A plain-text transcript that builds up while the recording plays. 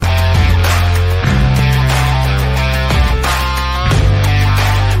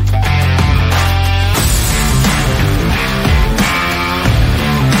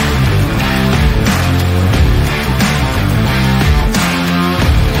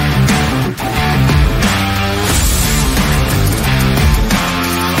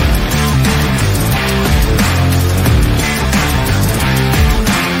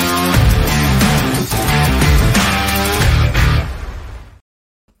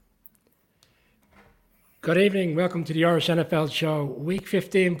Good evening. Welcome to the Irish NFL show. Week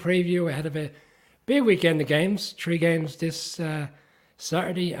 15 preview ahead of a big weekend of games. 3 games this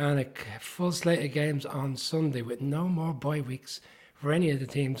Saturday and a full slate of games on Sunday with no more bye weeks for any of the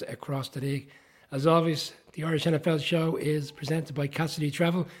teams across the league. As always, the Irish NFL show is presented by Cassidy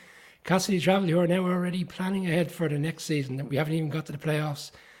Travel. Cassidy Travel, who are now already planning ahead for the next season. We haven't even got to the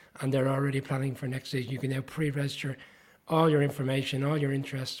playoffs and they're already planning for next season. You can now pre-register all your information, all your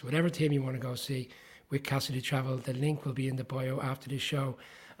interests, whatever team you want to go see with Cassidy Travel. The link will be in the bio after this show.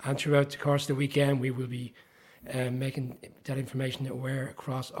 And throughout the course of the weekend, we will be making that information aware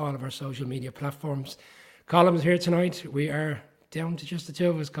across all of our social media platforms. Colm is here tonight. We are down to just the two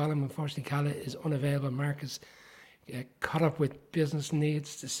of us. Colm, unfortunately, Calla is unavailable. Mark is caught up with business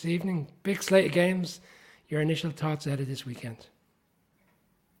needs this evening. Big slate of games. Your initial thoughts ahead of this weekend?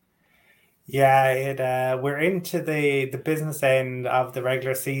 Yeah, we're into the business end of the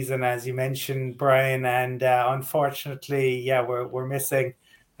regular season, as you mentioned, Brian, and unfortunately, we're missing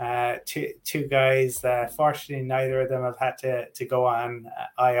two guys. Fortunately, neither of them have had to go on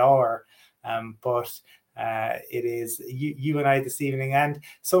IR, but it is you and I this evening, and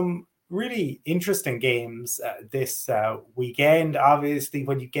some really interesting games this weekend. Obviously,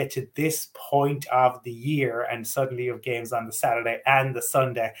 when you get to this point of the year and suddenly you have games on the Saturday and the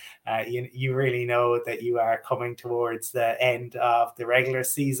Sunday, you really know that you are coming towards the end of the regular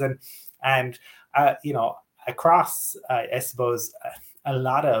season. And, across, I suppose, a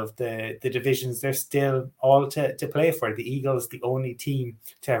lot of the divisions, they're still all to play for. The Eagles, the only team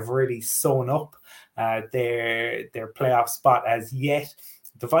to have really sewn up their playoff spot as yet.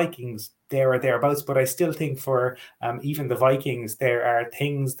 The Vikings, there or thereabouts, but I still think for even the Vikings, there are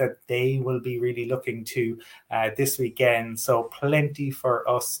things that they will be really looking to this weekend. So plenty for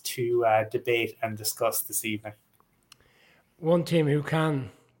us to debate and discuss this evening. One team who can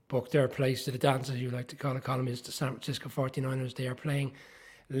book their place to the dance, as you like to call it, Colm, is the San Francisco 49ers. They are playing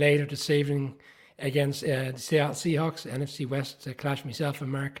later this evening against the Seattle Seahawks, NFC West clash. Myself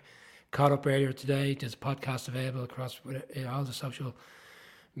and Mark caught up earlier today. There's a podcast available across all the social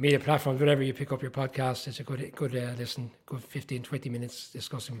media platforms. Wherever you pick up your podcast, it's a good listen, good 15, 20 minutes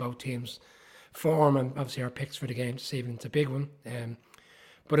discussing both teams' form and obviously our picks for the game this evening. It's a big one.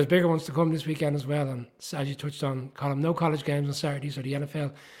 But there's bigger ones to come this weekend as well. And as you touched on, Colm, no college games on Saturday, so the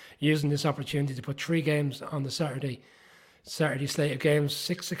NFL using this opportunity to put 3 games on the Saturday slate of games,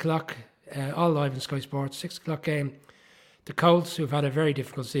 6 o'clock, all live in Sky Sports, 6 o'clock game. The Colts, who've had a very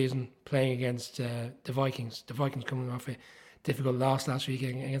difficult season, playing against the Vikings. The Vikings coming off a difficult loss last week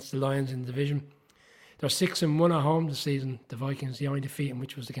against the Lions in the division. They're 6-1 at home this season. The Vikings, the only defeat in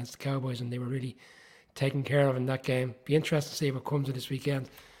which was against the Cowboys, and they were really taken care of in that game. Be interested to see what comes of this weekend.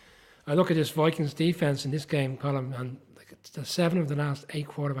 I look at this Vikings defense in this game, Colm, and the 7 of the last 8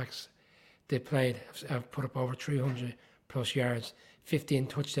 quarterbacks they played have put up over 300 plus yards, 15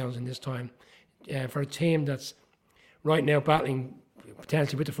 touchdowns in this time. For a team that's right now battling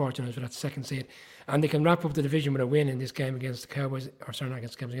potentially with the 49ers for that second seed, and they can wrap up the division with a win in this game against the Cowboys, or sorry, not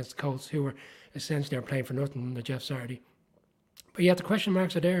against the Cowboys, against the Colts, who were essentially are playing for nothing under Jeff Saturday. But yet the question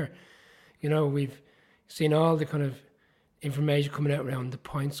marks are there. We've seen all the kind of information coming out around the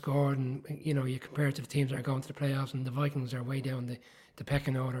points scored, and you compare it to the teams that are going to the playoffs, and the Vikings are way down the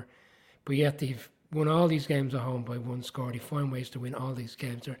pecking order. But yet they've won all these games at home by 1 score. They find ways to win all these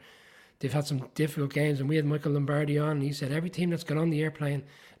games. They've had some difficult games, and we had Michael Lombardi on, and he said every team that's gone on the airplane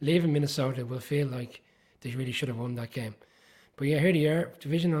leaving Minnesota will feel like they really should have won that game. But yeah, here they are,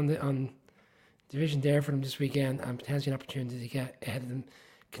 division division there for them this weekend, and potentially an opportunity to get ahead of them,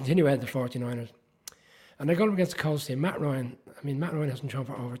 continue ahead of the 49ers. And they're going up against the Colts team. Matt Ryan hasn't thrown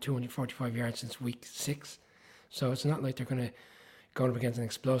for over 245 yards since week 6. So it's not like they're going to go up against an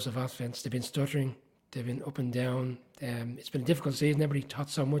explosive offense. They've been stuttering. They've been up and down. It's been a difficult season. Everybody taught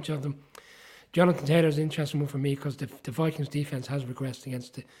so much of them. Jonathan Taylor is an interesting one for me because the Vikings defense has regressed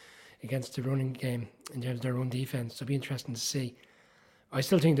against the running game in terms of their own defense. So it'll be interesting to see. I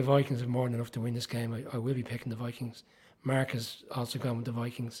still think the Vikings have more than enough to win this game. I will be picking the Vikings. Mark has also gone with the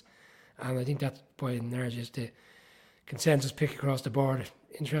Vikings. And I think that's by and large is the consensus pick across the board.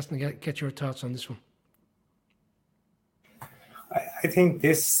 Interesting to get your thoughts on this one. I think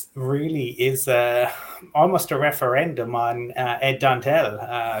this really is almost a referendum on Ed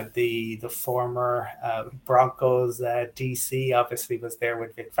Dontel, the former Broncos DC. Obviously, was there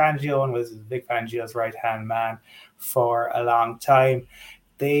with Vic Fangio and was Vic Fangio's right hand man for a long time.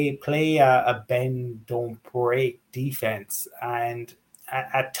 They play a bend don't break defense, and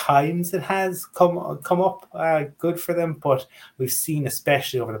at times it has come up good for them, but we've seen,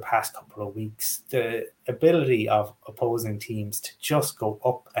 especially over the past couple of weeks, the ability of opposing teams to just go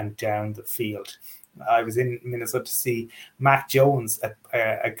up and down the field. I was in Minnesota to see Mac Jones,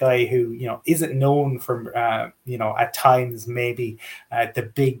 a guy who, isn't known for, at times maybe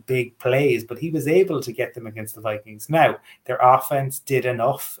the big plays, but he was able to get them against the Vikings. Now, their offense did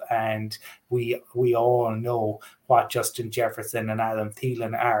enough, and we all know what Justin Jefferson and Adam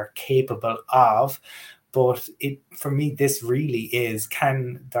Thielen are capable of. But for me, this really is,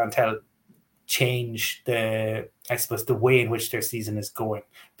 can Dontel change the way in which their season is going,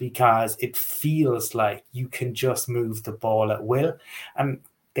 because it feels like you can just move the ball at will. And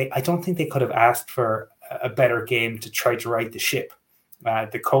I don't think they could have asked for a better game to try to right the ship.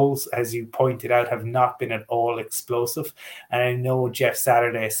 The Colts, as you pointed out, have not been at all explosive. And I know Jeff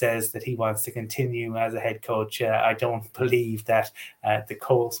Saturday says that he wants to continue as a head coach. I don't believe that the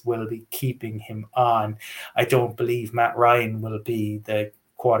Colts will be keeping him on. I don't believe Matt Ryan will be the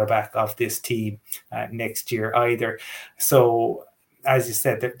quarterback of this team next year either. So, as you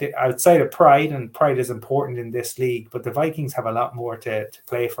said, outside of pride, and pride is important in this league, but the Vikings have a lot more to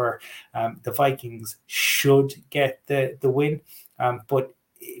play for. The Vikings should get the win. But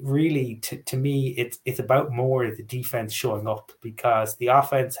really, to me, it's about more the defense showing up, because the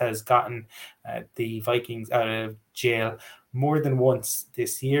offense has gotten the Vikings out of jail more than once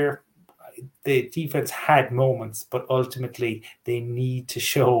this year. The defense had moments, but ultimately they need to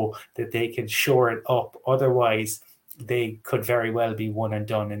show that they can shore it up. Otherwise, they could very well be one and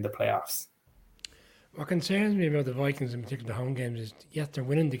done in the playoffs. What concerns me about the Vikings, in particular the home games, is yes, they're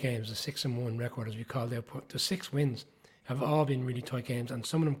winning the games, the 6-1 record as we call it. But the 6 wins have all been really tight games, and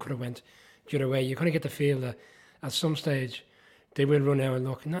some of them could have went the other way. You kind of get the feel that at some stage they will run out of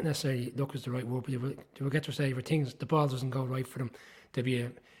luck. Not necessarily luck is the right word, but they will get to say where things, the ball doesn't go right for them. There'll be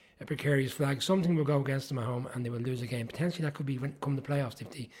a precarious flag. Something will go against them at home and they will lose a game. Potentially that could be when come the playoffs, if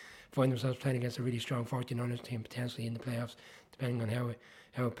they find themselves playing against a really strong 49ers team, potentially in the playoffs, depending on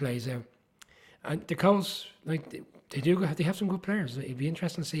how it plays out. And the Colts, like they have some good players. It'd be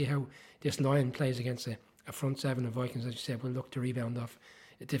interesting to see how this line plays against a front seven of Vikings, as you said, will look to rebound off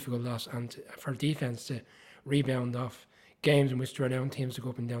a difficult loss, and for defense to rebound off games in which they're allowing teams to go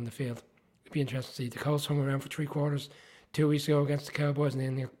up and down the field. It'd be interesting to see. The Colts hung around for 3 quarters 2 weeks ago against the Cowboys, and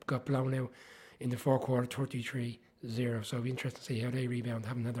then they got blown out in the 4th quarter 33-0. So it'll be interesting to see how they rebound,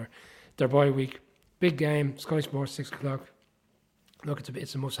 having had their bye week. Big game, Sky Sports, 6 o'clock. Look,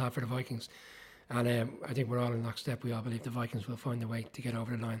 it's a must-have for the Vikings. And I think we're all in lockstep. We all believe the Vikings will find a way to get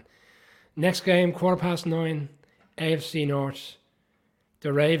over the line. Next game, 9:15, AFC North.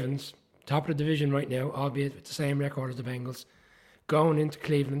 The Ravens, top of the division right now, albeit with the same record as the Bengals, going into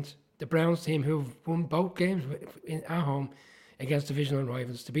Cleveland. The Browns team, who've won both games at home against divisional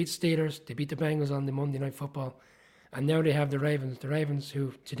rivals. They beat the Steelers, they beat the Bengals on the Monday Night Football, and now they have the Ravens. The Ravens,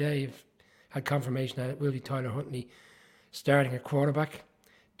 who today have had confirmation that it will be Tyler Huntley starting at quarterback.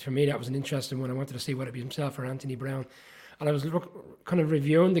 For me, that was an interesting one. I wanted to see whether it be himself or Anthony Brown. And I was kind of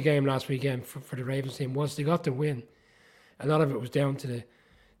reviewing the game last weekend for the Ravens team. Once they got the win, a lot of it was down to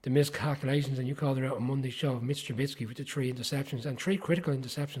the miscalculations, and you called it out on Monday's show, of Mitch Trubisky with the 3 interceptions, and 3 critical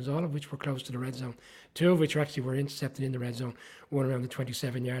interceptions, all of which were close to the red zone. 2 of which actually were intercepted in the red zone, one around the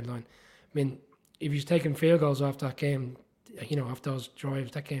 27-yard line. I mean, if you've taken field goals off that game, off those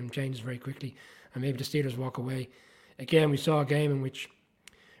drives, that game changes very quickly, and maybe the Steelers walk away. Again, we saw a game in which,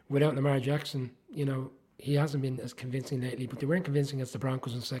 without Lamar Jackson, he hasn't been as convincing lately, but they weren't convincing against the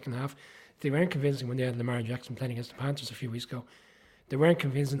Broncos in the second half. They weren't convincing when they had Lamar Jackson playing against the Panthers a few weeks ago. They weren't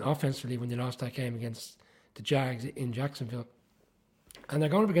convincing offensively when they lost that game against the Jags in Jacksonville. And they're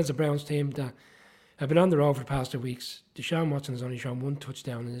going up against a Browns team that have been on the road for the past 2 weeks. Deshaun Watson has only shown 1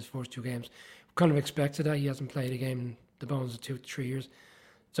 touchdown in his first 2 games. Kind of expected that. He hasn't played a game in the bones of 2 to 3 years.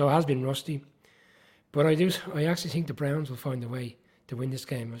 So it has been rusty. But I actually think the Browns will find a way to win this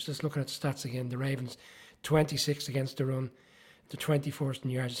game. I was just looking at the stats again. The Ravens, 26 against the run, the 21st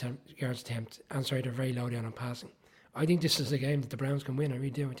in yards attempt. And sorry, they're very low down on passing. I think this is a game that the Browns can win. I really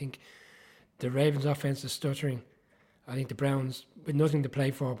do. I think the Ravens' offense is stuttering. I think the Browns, with nothing to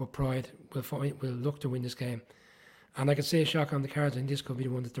play for but pride, will look to win this game. And I could see a shock on the cards, and this could be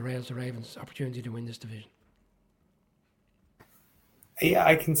the one that derails the Ravens' opportunity to win this division. Yeah,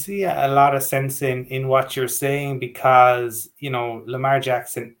 I can see a lot of sense in what you're saying, because, Lamar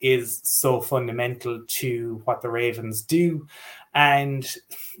Jackson is so fundamental to what the Ravens do. And,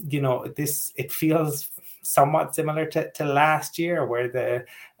 it feels somewhat similar to last year, where the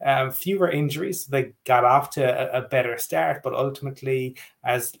fewer injuries, they got off to a better start, but ultimately,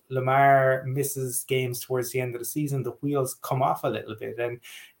 as Lamar misses games towards the end of the season, the wheels come off a little bit. And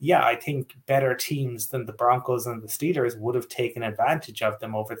yeah, I think better teams than the Broncos and the Steelers would have taken advantage of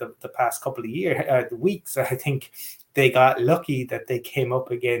them over the past couple of weeks. I think they got lucky that they came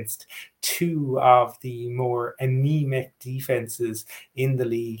up against two of the more anemic defenses in the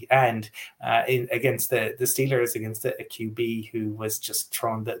league, and against the Steelers, against a QB who was just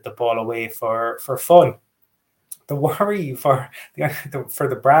throwing the ball away for fun. The worry for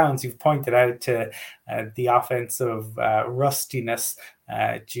the Browns, you've pointed out to the offensive rustiness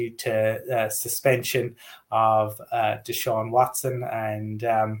due to suspension of Deshaun Watson, and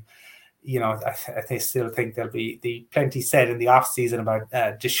I still think there'll be plenty said in the offseason about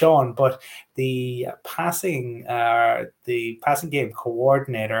Deshaun, but the passing game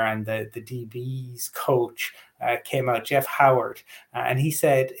coordinator and the DB's coach came out, Jeff Howard, and he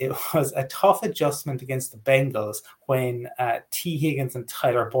said it was a tough adjustment against the Bengals when T. Higgins and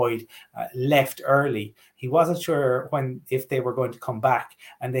Tyler Boyd left early. He wasn't sure if they were going to come back,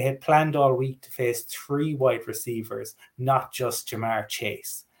 and they had planned all week to face 3 wide receivers, not just Ja'Marr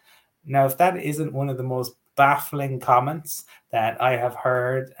Chase. Now, if that isn't one of the most baffling comments that I have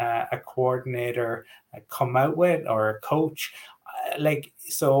heard a coordinator come out with, or a coach,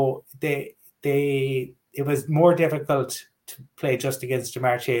 it was more difficult to play just against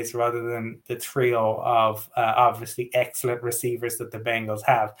Ja'Marr Chase rather than the trio of obviously excellent receivers that the Bengals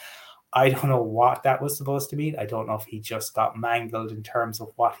have. I don't know what that was supposed to mean. I don't know if he just got mangled in terms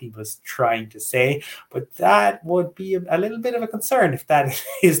of what he was trying to say, but that would be a little bit of a concern if that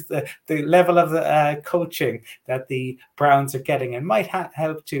is the level of the coaching that the Browns are getting, and might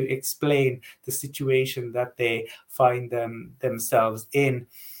help to explain the situation that they find themselves in.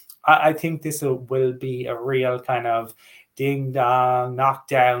 I think this will be a real kind of ding-dong,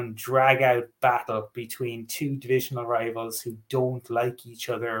 knockdown, drag-out battle between two divisional rivals who don't like each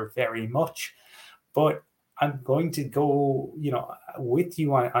other very much. But I'm going to go, with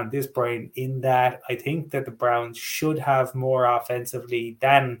you on this, Brian, in that I think that the Browns should have more offensively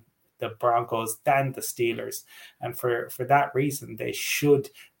than the Broncos, than the Steelers. And for that reason, they should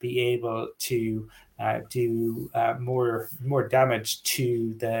be able to do more damage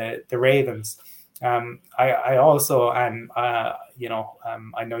to the Ravens. I also am, I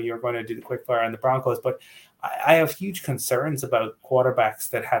know you're going to do the quick fire on the Broncos, but I have huge concerns about quarterbacks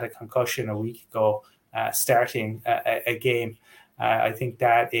that had a concussion a week ago starting a game. I think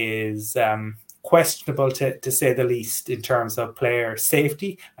that is questionable to say the least in terms of player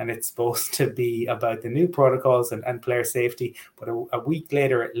safety, and it's supposed to be about the new protocols and player safety. But a week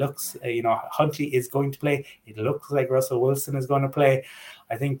later, it looks, Huntley is going to play. It looks like Russell Wilson is going to play.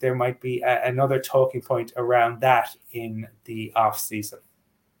 I think there might be another talking point around that in the off season.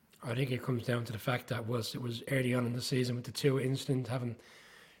 I think it comes down to the fact that it was early on in the season with the two incidents, having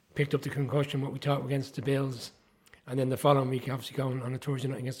picked up the concussion, what we thought against the Bills, and then the following week, obviously going on a Thursday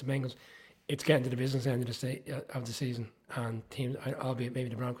night against the Bengals. It's getting to the business end of the season, and teams, albeit maybe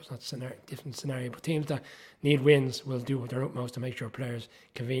the Broncos, not a different scenario, but teams that need wins will do their utmost to make sure players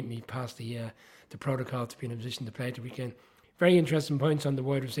conveniently pass the protocol to be in a position to play the weekend. Very interesting points on the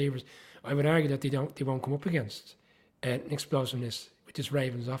wide receivers. I would argue that they won't come up against an explosiveness with this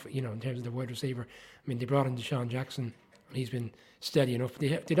Ravens off, in terms of the wide receiver. I mean, they brought in Deshaun Jackson, and he's been steady enough.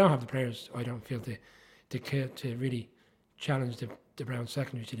 But they don't have the players, I don't feel, to really challenge the Browns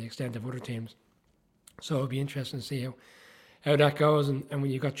secondary to the extent of other teams. So it'll be interesting to see how that goes. And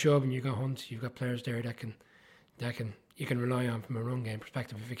when you've got Chubb and you've got Hunt, you've got players there that you can rely on from a run game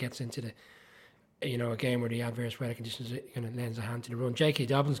perspective if it gets into the a game where the adverse weather conditions kind of lends a hand to the run. J.K.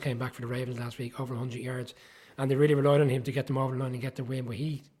 Dobbins came back for the Ravens last week, over 100 yards, and they really relied on him to get them over the line and get the win. But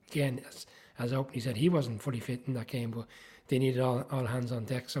he, again, as openly said, he wasn't fully fit in that game, but they needed all hands on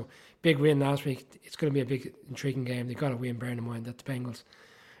deck. So big win last week. It's going to be a big, intriguing game. They've got to win, bearing in mind that the Bengals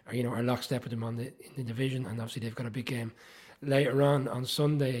are lockstep with them in the division, and obviously they've got a big game later on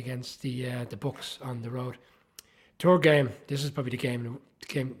Sunday against the Bucs on the road. Third game. This is probably the game,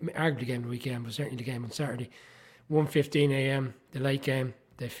 arguably the game of the weekend, but certainly the game on Saturday. 1:15 a.m. The late game.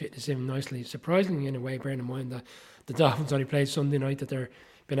 They fit this in nicely, surprisingly in a way, bearing in mind that the Dolphins only played Sunday night, that they're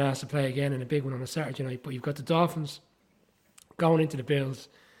been asked to play again in a big one on a Saturday night. But you've got the Dolphins going into the Bills.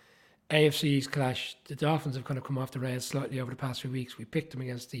 AFC's clash. The Dolphins have kind of come off the rails slightly over the past few weeks. We picked them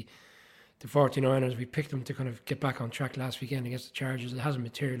against the 49ers. We picked them to kind of get back on track last weekend against the Chargers. It hasn't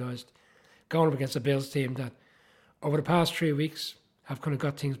materialised. Going up against the Bills team that over the past 3 weeks have kind of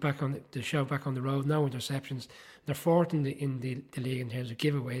got things back on the show, back on the road. No interceptions. They're fourth in the league in terms of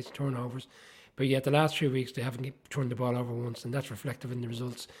giveaways, turnovers. But yet the last 3 weeks they haven't turned the ball over once, and that's reflective in the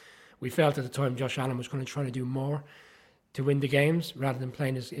results. We felt at the time Josh Allen was going to try to do more to win the games rather than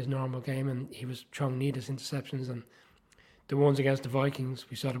playing his normal game, and he was throwing needless interceptions. And the ones against the Vikings,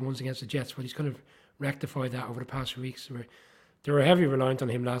 we saw the ones against the Jets, but he's kind of rectified that over the past few weeks. We're They were heavily reliant on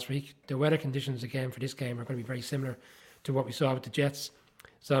him last week. The weather conditions again for this game are going to be very similar to what we saw with the Jets.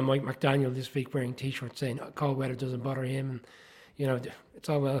 So Mike McDaniel this week wearing T-shirts saying cold weather doesn't bother him. And, it's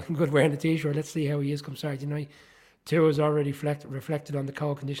all well good wearing the T-shirt. Let's see how he is come Saturday night. Tua has already reflected on the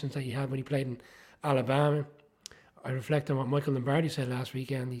cold conditions that he had when he played in Alabama. I reflect on what Michael Lombardi said last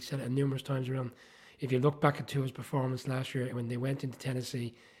weekend. He said it numerous times around. If you look back at Tua's performance last year when they went into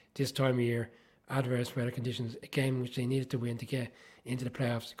Tennessee this time of year, adverse weather conditions, a game which they needed to win to get into the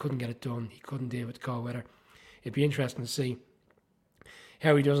playoffs, he couldn't get it done. He couldn't deal with the cold weather. It'd be interesting to see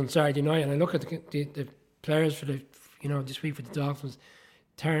how he does on Saturday night. And I look at the players for this week for the Dolphins.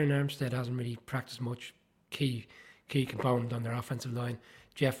 Terran Armstead hasn't really practiced much. Key component on their offensive line.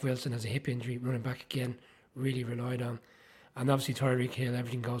 Jeff Wilson has a hip injury, running back again, really relied on. And obviously Tyreek Hill,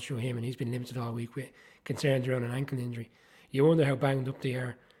 everything goes through him, and he's been limited all week with concerns around an ankle injury. You wonder how banged up they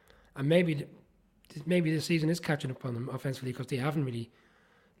are. And maybe the season is catching up on them offensively because they haven't really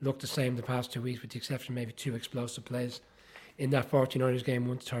looked the same the past 2 weeks, with the exception of maybe 2 explosive plays in that 49ers game,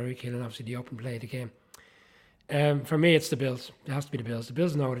 one to Tyreek Hill and obviously the open play of the game. For me, it's the Bills. It has to be the Bills. The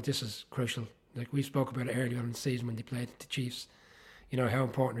Bills know that this is crucial. Like we spoke about it earlier on in the season when they played the Chiefs, how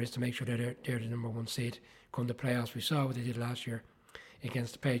important it is to make sure that they're the number one seed come the playoffs. We saw what they did last year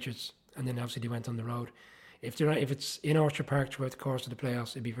against the Patriots, and then obviously they went on the road. If it's in Orchard Park throughout the course of the playoffs,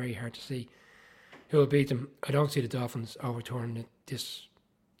 it'd be very hard to see who will beat them. I don't see the Dolphins overturning this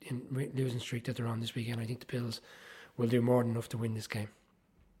losing streak that they're on this weekend. I think the Bills will do more than enough to win this game.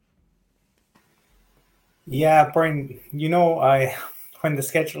 Yeah, Brian, when the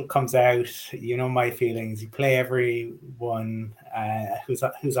schedule comes out, my feelings. You play everyone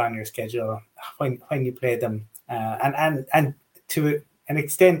who's on your schedule when you play them, and to an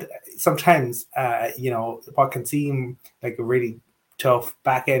extent, sometimes what can seem like a really tough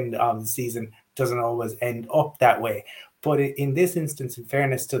back end of the season doesn't always end up that way. But in this instance, in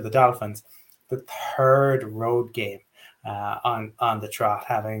fairness to the Dolphins, the third road game on the trot,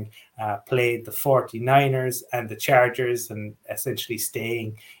 having played the 49ers and the Chargers and essentially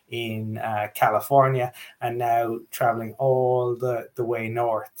staying in California and now traveling all the way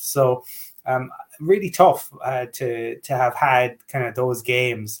north. So really tough to have had kind of those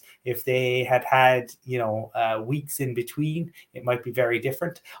games. If they had weeks in between, it might be very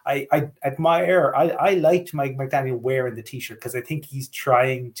different. I liked Mike McDaniel wearing the T-shirt because I think he's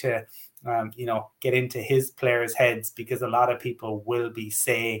trying to get into his players' heads, because a lot of people will be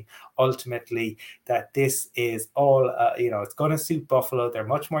saying ultimately that this is all, it's going to suit Buffalo. They're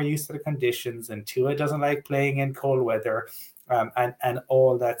much more used to the conditions, and Tua doesn't like playing in cold weather, and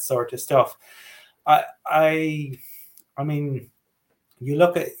all that sort of stuff. I mean, you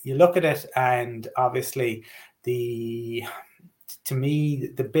look at it, and obviously to me,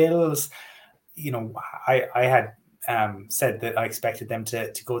 the Bills, I had said that I expected them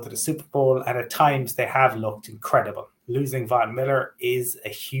to go to the Super Bowl, and at times they have looked incredible. Losing Von Miller is a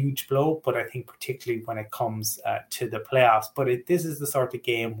huge blow, but I think particularly when it comes to the playoffs. But this is the sort of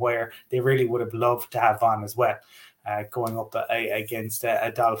game where they really would have loved to have Von as well, going up against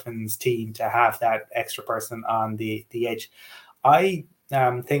a Dolphins team, to have that extra person on the edge. I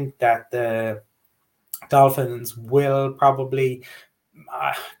think that the Dolphins will probably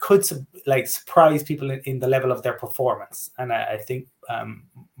could surprise people in the level of their performance, and I think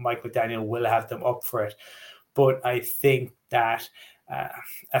Mike McDaniel will have them up for it. But I think that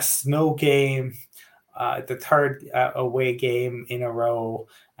a snow game, the third away game in a row,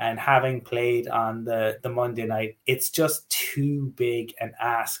 and having played on the Monday night, it's just too big an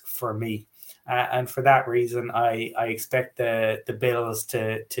ask for me. And for that reason, I expect the Bills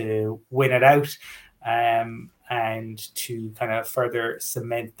to win it out, and to kind of further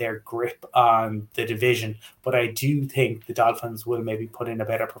cement their grip on the division. But I do think the Dolphins will maybe put in a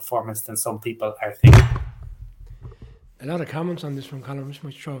better performance than some people are thinking. A lot of comments on this from Colin. I just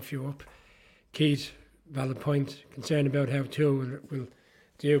might throw a few up. Keith, valid point, concerned about how Tua will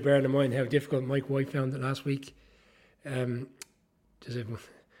do, bearing in mind how difficult Mike White found it last week. There's a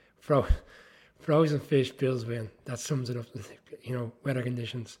frozen fish, Bills win. That sums it up. Weather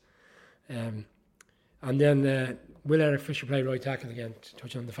conditions. And then will Eric Fisher play right tackle again, to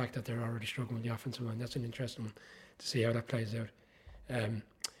touch on the fact that they're already struggling with the offensive line. That's an interesting one to see how that plays out.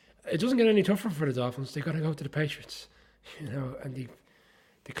 It doesn't get any tougher for the Dolphins. They've got to go to the Patriots, and they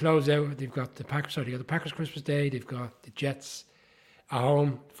close out. They've got the Packers. Sorry, they got the Packers Christmas Day. They've got the Jets at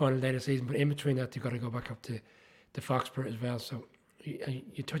home, final day of the season. But in between that, they've got to go back up to Foxborough as well. So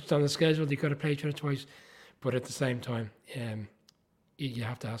you touched on the schedule. They've got to play each other twice, but at the same time, you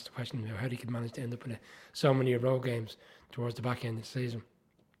have to ask the question how they could manage to end up in so many road games towards the back end of the season.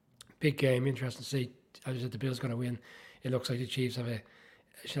 Big game, interesting to see. As I said, the Bills got to win it looks like the Chiefs have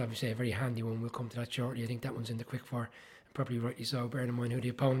shall we say, a very handy one. We'll come to that shortly. I think that one's in the quick four, probably rightly so, bearing in mind who the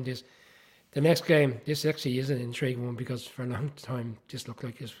opponent is. The next game, this actually is an intriguing one because for a long time this looked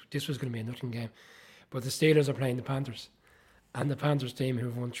like this was going to be a nothing game. But the Steelers are playing the Panthers. And the Panthers team,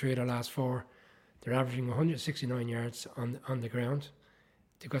 who've won 3 of their last 4, they're averaging 169 yards on the ground.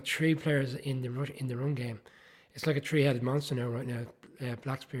 They've got 3 players in the run game. It's like a 3-headed monster now, right now.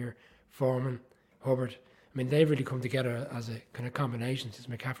 Blackspear, Foreman, Hubbard. I mean, they've really come together as a kind of combination since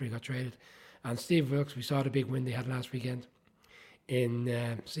McCaffrey got traded. And Steve Wilkes, we saw the big win they had last weekend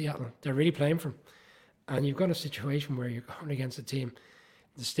in Seattle. They're really playing for him. And you've got a situation where you're going against a team,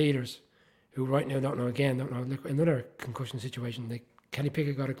 the Steelers, who right now don't know. Look, another concussion situation. Like Kenny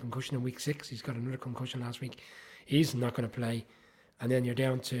Pickett got a concussion in week 6. He's got another concussion last week. He's not going to play. And then you're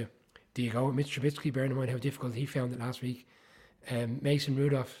down to, do you go with Mitch Trubisky, bearing in mind how difficult he found it last week. Mason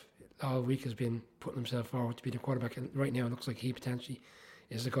Rudolph all week has been putting himself forward to be the quarterback. And right now it looks like he potentially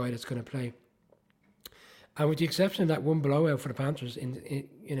is the guy that's going to play. And with the exception of that one blowout for the Panthers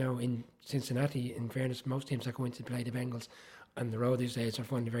in Cincinnati, in fairness, most teams that go into play the Bengals on the road these days are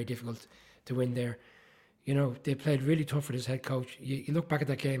finding it very difficult to win there. You know, they played really tough for this head coach. You look back at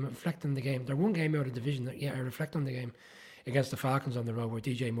that game, reflect on the game. They're one game out of the division. I reflect on the game against the Falcons on the road where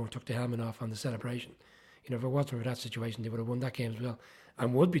DJ Moore took the helmet off on the celebration. You know, if it wasn't for that situation, they would have won that game as well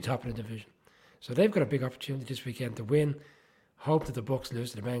and would be top of the division. So they've got a big opportunity this weekend to win. Hope that the Bucs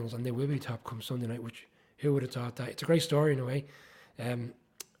lose to the Bengals and they will be top come Sunday night, which who would have thought that? It's a great story in a way.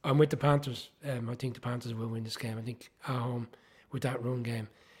 I'm with the Panthers. I think the Panthers will win this game. I think at home with that run game.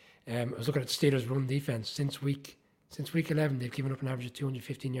 I was looking at the Steelers' run defense since week 11. They've given up an average of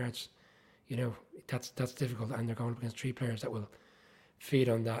 215 yards. You know, that's difficult, and they're going up against 3 players that will feed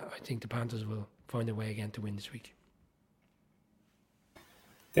on that. I think the Panthers will find a way again to win this week.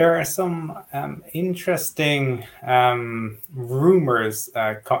 There are some interesting rumors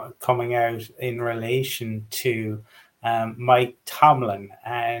coming out in relation to Mike Tomlin,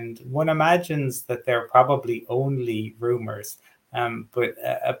 and one imagines that they're probably only rumors. But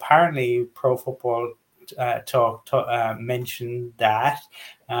apparently Pro Football Talk mentioned that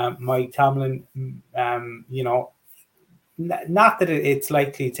Mike Tomlin, not that it's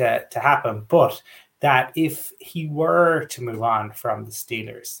likely to happen, but that if he were to move on from the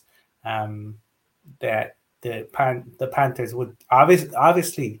Steelers, that the Panthers would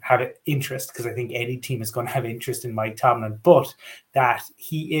obviously have interest, because I think any team is going to have interest in Mike Tomlin, but that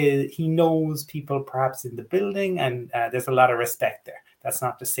he knows people perhaps in the building, and there's a lot of respect there. That's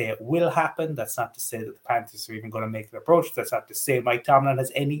not to say it will happen. That's not to say that the Panthers are even going to make an approach. That's not to say Mike Tomlin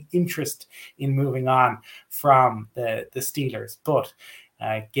has any interest in moving on from the Steelers. But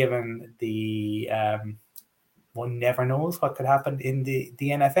given the one never knows what could happen in the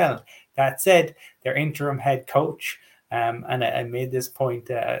NFL. That said, their interim head coach, and I made this point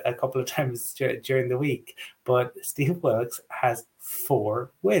a couple of times during the week, but Steve Wilkes has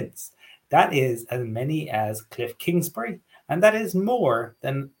 4 wins. That is as many as Cliff Kingsbury, and that is more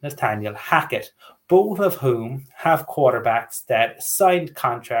than Nathaniel Hackett, both of whom have quarterbacks that signed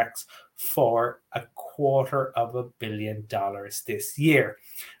contracts for $250 million this year.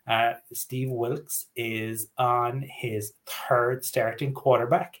 Steve Wilkes is on his 3rd starting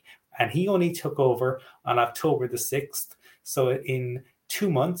quarterback, and he only took over on October the 6th. So in 2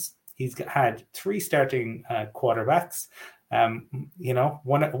 months, he's had 3 starting quarterbacks.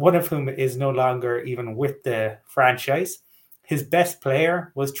 One of whom is no longer even with the franchise. His best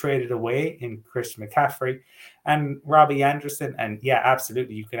player was traded away in Christian McCaffrey and Robbie Anderson. And yeah,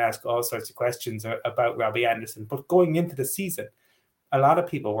 absolutely, you can ask all sorts of questions about Robbie Anderson. But going into the season, a lot of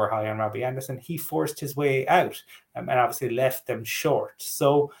people were high on Robbie Anderson. He forced his way out and obviously left them short.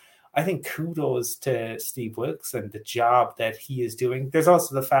 So I think kudos to Steve Wilkes and the job that he is doing. There's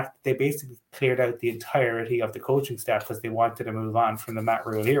also the fact that they basically cleared out the entirety of the coaching staff because they wanted to move on from the Matt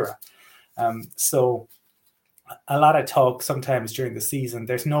Rule era. So a lot of talk sometimes during the season,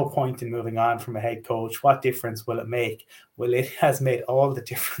 there's no point in moving on from a head coach. What difference will it make? Well, it has made all the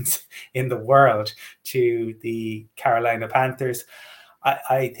difference in the world to the Carolina Panthers.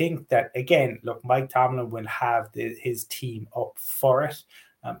 I think that, again, look, Mike Tomlin will have his team up for it.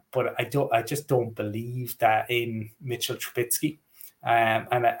 But I just don't believe that in Mitchell Trubisky.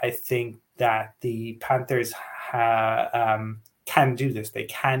 And I think that the Panthers can do this. They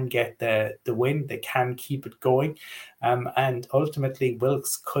can get the win. They can keep it going. And ultimately,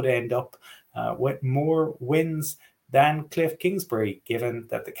 Wilkes could end up with more wins than Cliff Kingsbury, given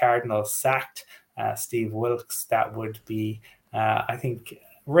that the Cardinals sacked Steve Wilkes. That would be, I think,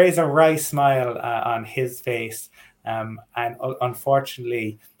 raise a wry smile on his face. And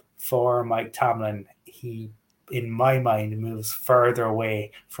unfortunately for Mike Tomlin, he in my mind, moves further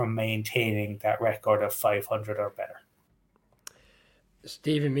away from maintaining that record of 500 or better.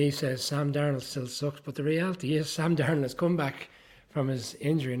 Stephen Me says Sam Darnold still sucks, but the reality is Sam Darnold has come back from his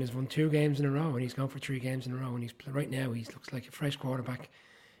injury and has won 2 games in a row, and he's gone for 3 games in a row, and he's right now he looks like a fresh quarterback.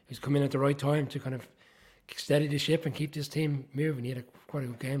 He's come in at the right time to kind of steady the ship and keep this team moving. He had quite a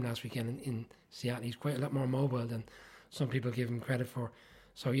good game last weekend in Seattle. He's quite a lot more mobile than some people give him credit for.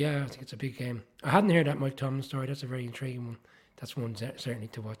 So yeah, I think it's a big game. I hadn't heard that Mike Tomlin story. That's a very intriguing one. That's one certainly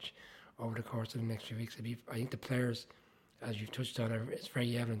to watch over the course of the next few weeks. I think the players, as you've touched on, it's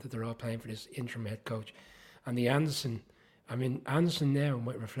very evident that they're all playing for this interim head coach. And Anderson now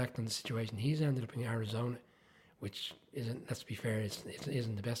might reflect on the situation. He's ended up in Arizona, which isn't, let's be fair, it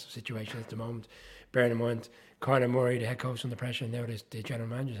isn't the best situation at the moment. Bearing in mind, Conor Murray, the head coach, under pressure, and now the general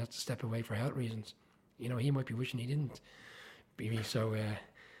manager has to step away for health reasons. He might be wishing he didn't be so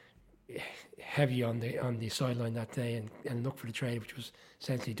heavy on the sideline that day and look for the trade, which was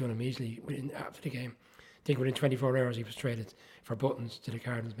essentially done immediately after the game. I think within 24 hours he was traded for Buttons to the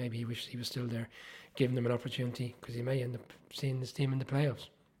Cardinals. Maybe he wished he was still there, giving them an opportunity, because he may end up seeing this team in the playoffs.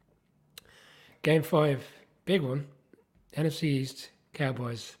 Game 5, big one. NFC East,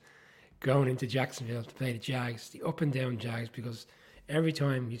 Cowboys going into Jacksonville to play the Jags, the up and down Jags, because every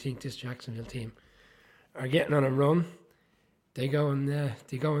time you think this Jacksonville team are getting on a run, they go and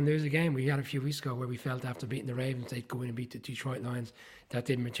lose a game. We had a few weeks ago where we felt after beating the Ravens they'd go in and beat the Detroit Lions. That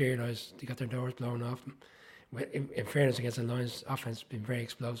didn't materialise. They got their doors blown off them. In fairness, against the Lions, offense has been very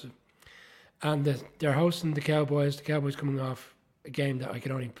explosive. And they're hosting the Cowboys. The Cowboys coming off a game that I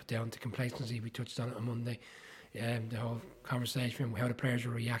could only put down to complacency. We touched on it on Monday. The whole conversation, how the players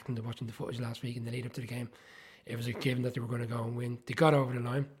were reacting to watching the footage last week in the lead up to the game. It was a given that they were going to go and win. They got over the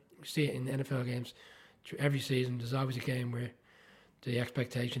line. We see it in NFL games. Every season, there's always a game where the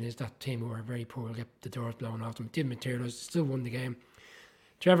expectation is that team who are very poor will get the doors blown off them. It didn't materialise. Still won the game.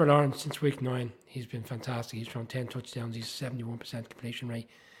 Trevor Lawrence, since week 9, he's been fantastic. He's thrown 10 touchdowns. He's 71% completion rate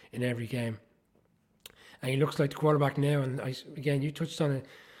in every game. And he looks like the quarterback now. And again, you touched on it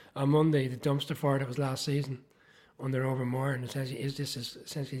on Monday, the dumpster fire that was last season under Urban Meyer. And essentially, is this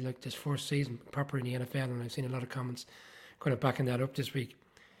essentially like this first season proper in the NFL? And I've seen a lot of comments kind of backing that up this week.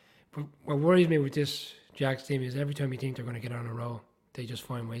 But what worries me with this Jags team is every time you think they're going to get on a roll, they just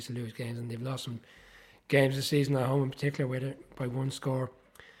find ways to lose games. And they've lost some games this season at home in particular by 1 score.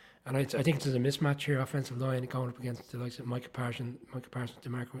 And I think there's a mismatch here, offensive line going up against the likes of Micah Parsons,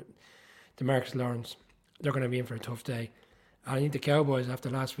 DeMarcus Lawrence. They're going to be in for a tough day. And I think the Cowboys,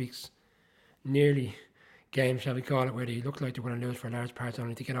 after last week's nearly game, shall we call it, where they looked like they were going to lose for a large part,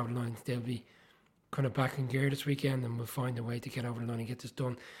 only to get over the line, they'll be kind of back in gear this weekend and will find a way to get over the line and get this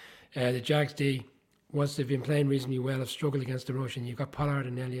done. The Jags D, once they've been playing reasonably well, have struggled against the rush, and you've got Pollard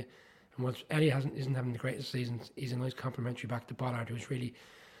and Elliott. And once Elliott isn't having the greatest season, he's a nice complementary back to Pollard, who's really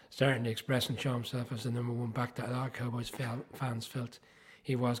starting to express and show himself as the number 1 back that a lot of Cowboys fans felt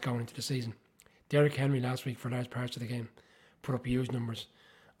he was going into the season. Derrick Henry last week for large parts of the game put up huge numbers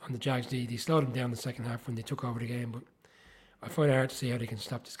on the Jags D. They slowed them down the second half when they took over the game, but I find it hard to see how they can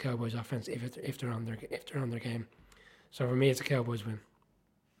stop this Cowboys offense if they're on their game. So for me, it's a Cowboys win.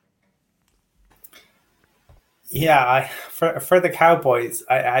 Yeah, for the Cowboys,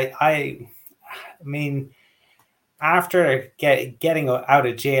 I mean, after getting out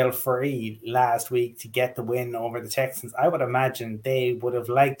of jail free last week to get the win over the Texans, I would imagine they would have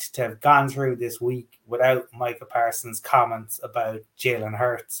liked to have gone through this week without Micah Parsons' comments about Jalen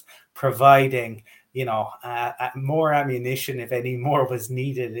Hurts, providing more ammunition, if any more was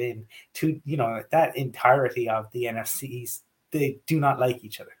needed, into that entirety of the NFC East. They do not like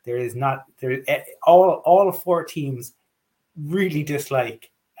each other. All 4 teams really dislike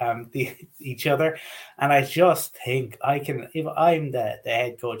each other, and I just think if I'm the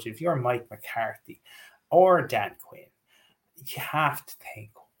head coach, if you're Mike McCarthy or Dan Quinn, you have to think,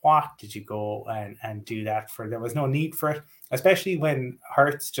 what did you go and do that for? There was no need for it, especially when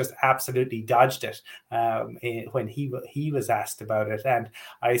Hurts just absolutely dodged it when he was asked about it. And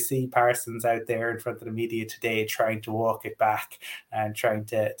I see Parsons out there in front of the media today trying to walk it back and trying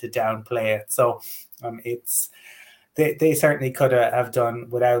to downplay it. So They certainly could have done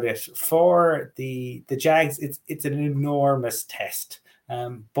without it. For the Jags, it's an enormous test.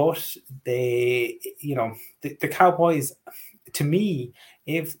 But the Cowboys, to me,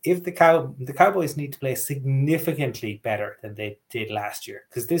 if the Cowboys need to play significantly better than they did last year,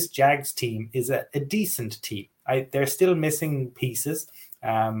 because this Jags team is a decent team. They're still missing pieces,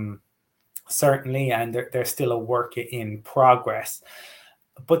 certainly, and they're still a work in progress.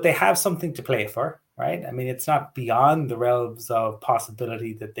 But they have something to play for. Right? I mean, it's not beyond the realms of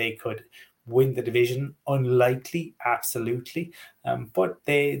possibility that they could win the division? Unlikely, absolutely. But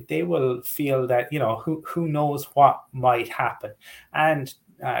they will feel that, who knows what might happen. And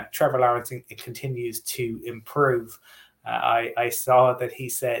Trevor Lawrence continues to improve. I saw that he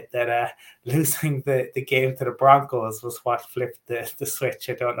said that losing the game to the Broncos was what flipped the switch.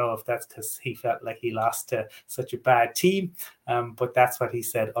 I don't know if that's because he felt like he lost to such a bad team, but that's what he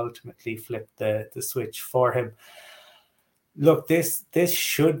said ultimately flipped the switch for him. Look, this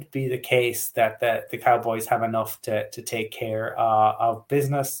should be the case that the Cowboys have enough to take care of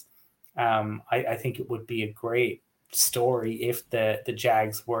business. I think it would be a great story if the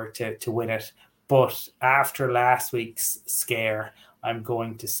Jags were to win it. But after last week's scare, I'm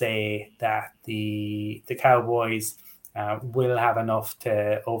going to say that the Cowboys will have enough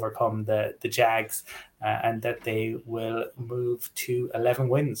to overcome the Jags and that they will move to 11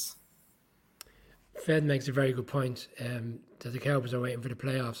 wins. Fed makes a very good point that the Cowboys are waiting for the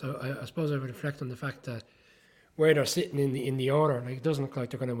playoffs. So I suppose I would reflect on the fact that where they're sitting in the order, like, it doesn't look like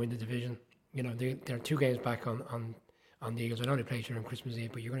they're going to win the division. They're 2 games back on the Eagles. I know they played during Christmas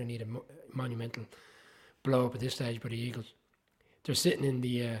Eve, but you're going to need a monumental blow up at this stage by the Eagles. They're sitting in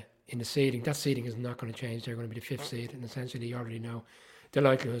the seeding. That seeding is not going to change. They're going to be the 5th seed, and essentially you already know the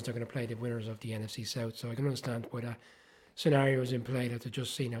likelihood is they're going to play the winners of the NFC South. So I can understand why that scenario is in play, that they're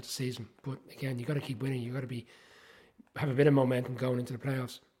just seeing out the season. But again, you got to keep winning. You got to have a bit of momentum going into the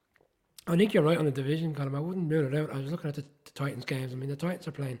playoffs. I think you're right on the division, Colin. I wouldn't rule it out. I was looking at the Titans games. I mean, the Titans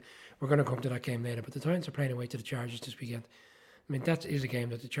are playing. We're going to come to that game later, but the Titans are playing away to the Chargers this weekend. I mean, that is a game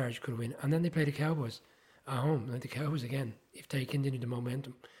that the Chargers could win. And then they play the Cowboys at home. Like the Cowboys, again, if they continue the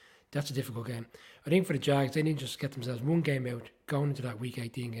momentum, that's a difficult game. I think for the Jags, they need to just get themselves 1 game out going into that Week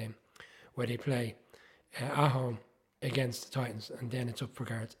 18 game where they play at home against the Titans, and then it's up for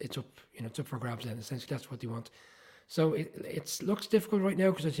grabs. It's up for grabs. Then essentially, that's what they want. So it looks difficult right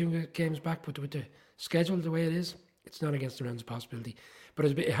now because they're 2 games back, but with the schedule the way it is, it's not against the realms of possibility. But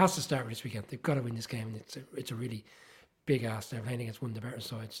it has to start with this weekend. They've got to win this game, and it's a really big ask. They're playing against one of the better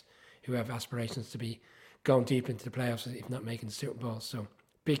sides who have aspirations to be going deep into the playoffs, if not making the Super Bowl. So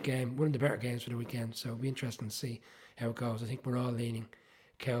big game, one of the better games for the weekend. So it'll be interesting to see how it goes. I think we're all leaning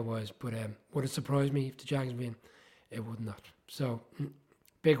Cowboys, but would it surprise me if the Jags win? It would not. So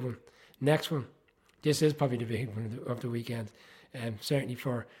big one. Next one. This is probably the big one of the weekend. Certainly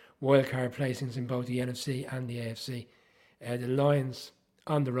for wildcard placings in both the NFC and the AFC. The Lions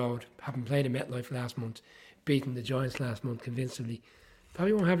on the road, having played in MetLife last month, beating the Giants last month convincingly.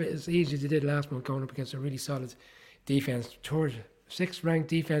 Probably won't have it as easy as they did last month, going up against a really solid defense. Towards 6th ranked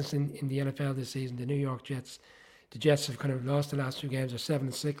defense in the NFL this season, the New York Jets. The Jets have kind of lost the last 2 games. They're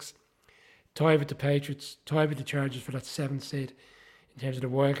 7-6. Tied with the Patriots, tied with the Chargers for that 7th seed in terms of the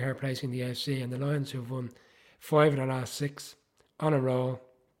wildcard placing in the AFC. And the Lions, who have won 5 of the last 6 on a roll.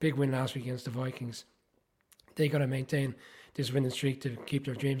 Big win last week against the Vikings. They got to maintain this winning streak to keep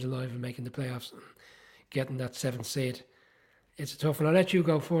their dreams alive and making the playoffs and getting that 7th seed. It's a tough one. I'll let you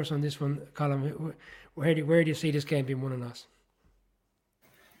go first on this one, Colin. Where do you see this game being won and lost?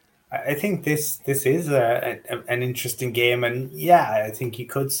 I think this is an interesting game, and yeah, I think you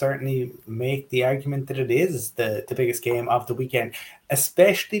could certainly make the argument that it is the biggest game of the weekend,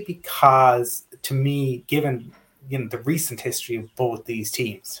 especially because, to me, given the recent history of both these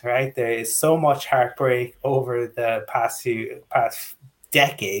teams, right? There is so much heartbreak over the past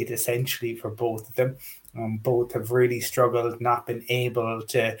decade, essentially, for both of them. Both have really struggled, not been able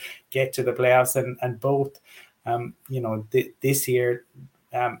to get to the playoffs, and both, this year,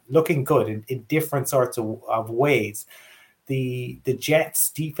 looking good in different sorts of ways. The Jets'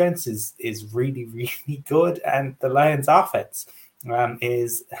 defense is really, really good, and the Lions' offense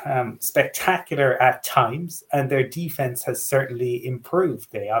is spectacular at times, and their defense has certainly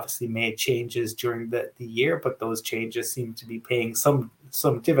improved. They obviously made changes during the year, but those changes seem to be paying some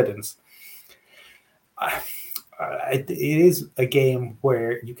dividends. It is a game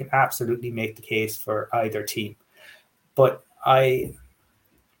where you can absolutely make the case for either team, but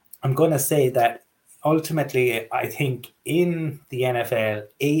I'm going to say that ultimately, I think in the NFL,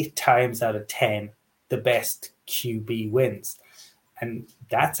 8 times out of 10, the best QB wins. And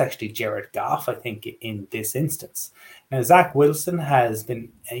that's actually Jared Goff, I think, in this instance. Now, Zach Wilson has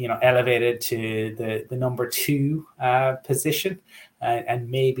been, elevated to the number 2 position.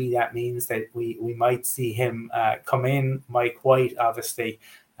 And maybe that means that we might see him come in. Mike White, obviously,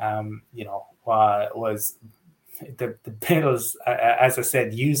 was... The Bills, as I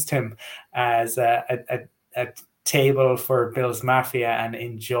said, used him as a table for Bills Mafia and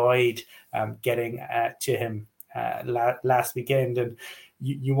enjoyed getting to him last weekend, and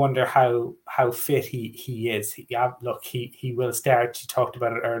you wonder how fit he is. He will start. You talked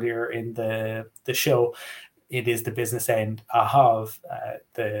about it earlier in the show. It is the business end of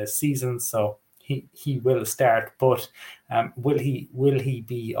the season, so he will start. But will he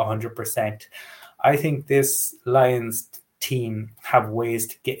be 100%? I think this Lions team have ways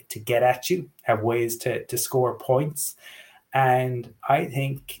to get at you, have ways to score points, and I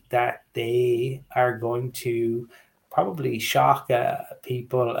think that they are going to probably shock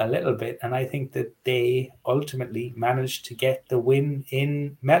people a little bit. And I think that they ultimately managed to get the win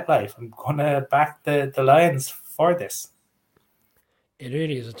in MetLife. I'm going to back the Lions for this. It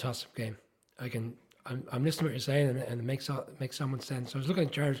really is a toss-up game. I'm listening to what you're saying, and it makes so much sense. I was looking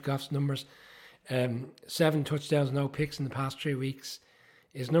at Jared Goff's numbers. 7 touchdowns, no picks in the past 3 weeks.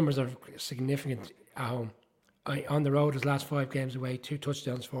 His numbers are significant at home. On the road, his last 5 games away, 2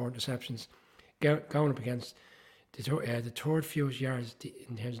 touchdowns, 4 interceptions. Going up against the third fewest yards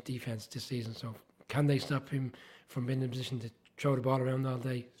in terms of defense this season. So can they stop him from being in a position to throw the ball around all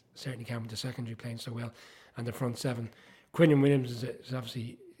day? Certainly can, with the secondary playing so well, and the front 7. Quinnen Williams is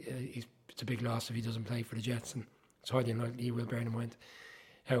obviously it's a big loss if he doesn't play for the Jets, and it's highly unlikely he will, bear in mind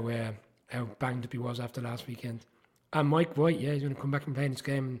how banged up he was after last weekend. And Mike White, he's going to come back and play in this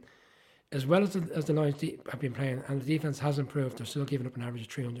game. And as well as the Lions have been playing, and the defense has improved, they're still giving up an average of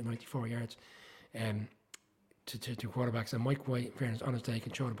 394 yards to quarterbacks. And Mike White, in fairness, on his day,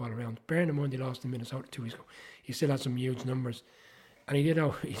 can throw the ball around. Bearing in mind he lost in Minnesota 2 weeks ago, he still had some huge numbers. And he did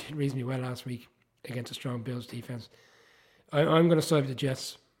reasonably well last week against a strong Bills defense. I'm going to side with the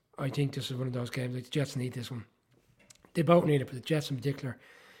Jets. I think this is one of those games. Like, the Jets need this one. They both need it, but the Jets in particular,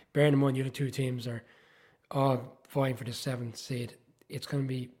 bearing in mind the other 2 teams are all vying for the 7th seed. It's going to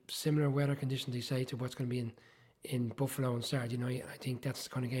be similar weather conditions, they say, to what's going to be in Buffalo on Saturday night. I think that's the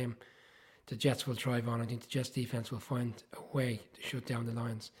kind of game the Jets will thrive on. I think the Jets defense will find a way to shut down the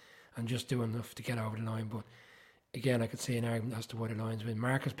Lions and just do enough to get over the line. But again, I could see an argument as to why the Lions win.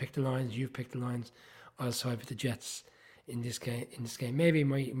 Mark has picked the Lions, you've picked the Lions. I'll side with the Jets in this game. Maybe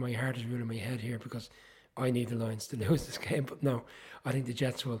my heart is ruling my head here because I need the Lions to lose this game. But no, I think the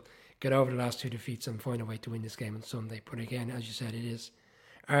Jets will get over the last 2 defeats and find a way to win this game on Sunday. But again, as you said, it is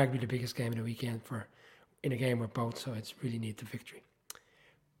arguably the biggest game of the weekend in a game where both sides really need the victory.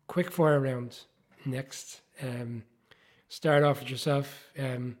 Quick fire round next. Start off with yourself.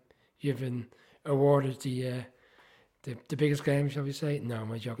 You've been awarded the biggest game, shall we say? No,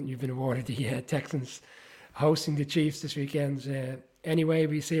 am I joking? You've been awarded the Texans hosting the Chiefs this weekend. Anyway,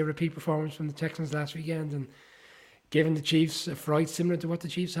 we see a repeat performance from the Texans last weekend, and giving the Chiefs a fright similar to what the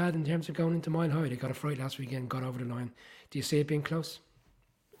Chiefs had in terms of going into Mile High. They got a fright last weekend, got over the line. Do you see it being close?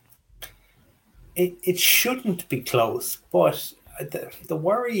 It shouldn't be close, but the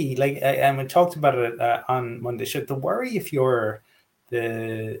worry, and we talked about it on Monday, the worry if you're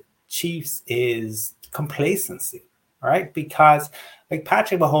the Chiefs is complacency, right? Because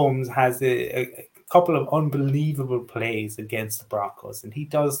Patrick Mahomes has a couple of unbelievable plays against the Broncos, and he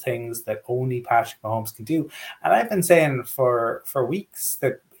does things that only Patrick Mahomes can do. And I've been saying for weeks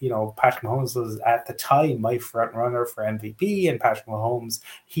that Patrick Mahomes was at the time my front runner for MVP, and Patrick Mahomes,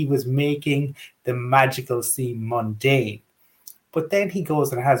 he was making the magical seem mundane. But then he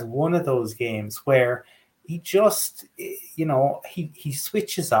goes and has one of those games where he just he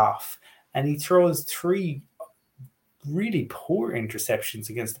switches off and he throws 3 really poor interceptions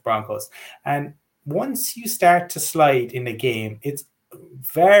against the Broncos. And once you start to slide in a game, it's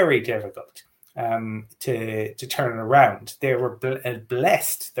very difficult to turn it around. They were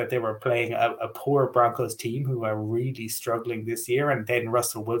blessed that they were playing a poor Broncos team who are really struggling this year, and then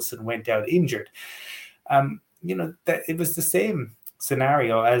Russell Wilson went out injured. That it was the same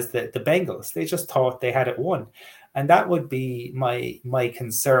scenario as the Bengals. They just thought they had it won. And that would be my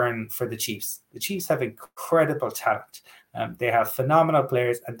concern for the Chiefs. The Chiefs have incredible talent. They have phenomenal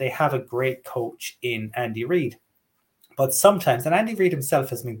players, and they have a great coach in Andy Reid. But sometimes, and Andy Reid himself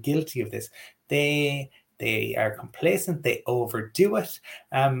has been guilty of this, they are complacent, they overdo it,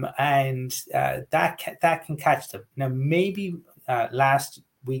 and that can catch them. Now, maybe last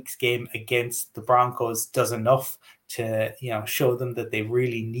week's game against the Broncos does enough to show them that they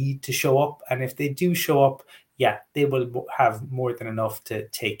really need to show up. And if they do show up, they will have more than enough to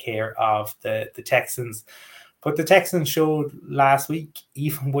take care of the Texans. But the Texans showed last week,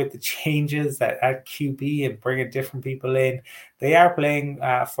 even with the changes at QB and bringing different people in, they are playing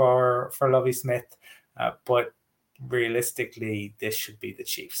for Lovie Smith. But realistically, this should be the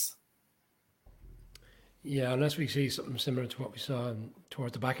Chiefs. Yeah, unless we see something similar to what we saw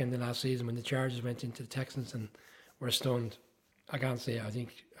towards the back end of last season when the Chargers went into the Texans and were stunned. I can't say it. I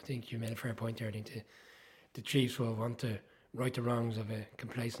think you made a fair point there. I think the Chiefs will want to right the wrongs of a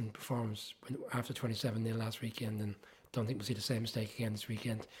complacent performance after 27-0 last weekend, and don't think we'll see the same mistake again this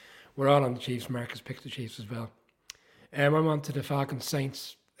weekend. We're all on the Chiefs. Marcus picked the Chiefs as well. I'm on to the Falcons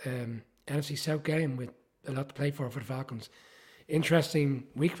Saints NFC South game with a lot to play for the Falcons. Interesting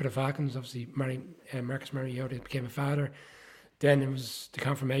week for the Falcons. Obviously, Marcus Mariota became a father. Then it was the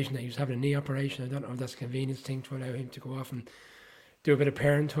confirmation that he was having a knee operation. I don't know if that's a convenience thing to allow him to go off and do a bit of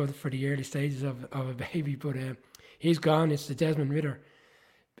parenthood for the early stages of a baby. But he's gone. It's the Desmond Ridder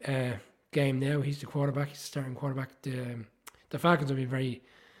game now. He's the quarterback. He's the starting quarterback. The Falcons have been very,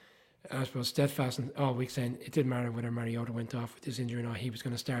 I suppose, steadfast all week, saying it didn't matter whether Mariota went off with his injury or not. He was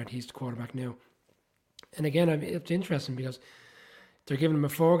going to start. He's the quarterback now. And again, it's interesting because they're giving him a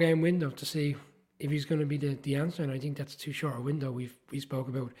 4-game window to see if he's going to be the answer. And I think that's too short a window. We spoke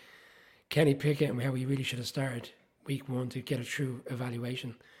about Kenny Pickett and how he really should have started week 1 to get a true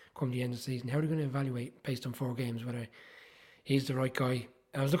evaluation come the end of the season. How are they going to evaluate based on 4 games whether he's the right guy?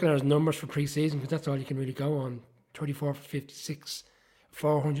 I was looking at his numbers for pre-season because that's all you can really go on. 34 for 56,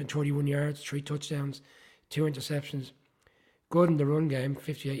 421 yards, 3 touchdowns, 2 interceptions. Good in the run game,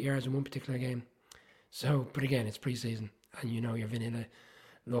 58 yards in one particular game. So, but again, it's pre-season and you're vanilla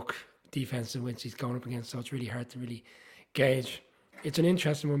look defensive wins he's going up against, so it's really hard to really gauge. It's an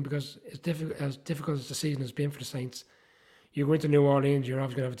interesting one because it's difficult as the season has been for the Saints. You go into New Orleans, you're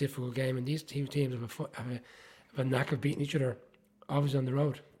obviously going to have a difficult game, and these two teams have a knack of beating each other always on the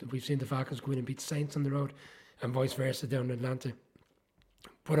road. We've seen the Falcons go in and beat the Saints on the road, and vice versa down in Atlanta.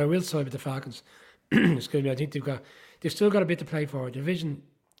 But I will side with the Falcons. Excuse me. I think they've still got a bit to play for. The division,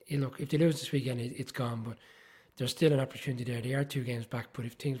 look, if they lose this weekend, it's gone. But there's still an opportunity there. They are 2 games back, but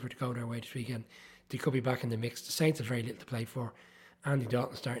if teams were to go their way this weekend, they could be back in the mix. The Saints have very little to play for. Andy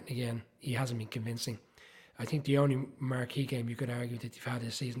Dalton starting again. He hasn't been convincing. I think the only marquee game you could argue that they've had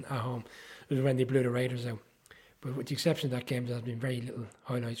this season at home was when they blew the Raiders out. But with the exception of that game, there has been very little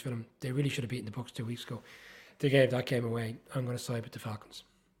highlights for them. They really should have beaten the Bucs 2 weeks ago. They gave that game away. I'm going to side with the Falcons.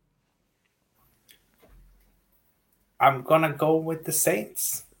 I'm going to go with the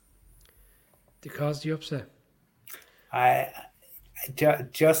Saints. To cause the upset. I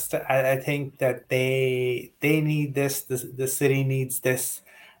think that they need this. The city needs this,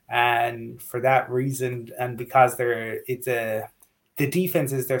 and for that reason, and because the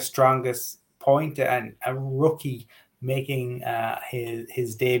defense is their strongest point, and a rookie making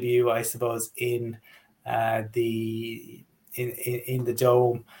his debut, I suppose, in the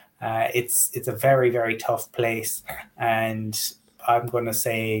dome. It's a very, very tough place, and I'm going to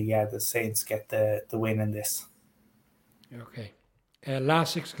say the Saints get the win in this. Okay.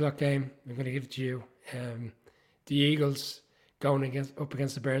 Last 6 o'clock game, I'm going to give it to you. The Eagles going up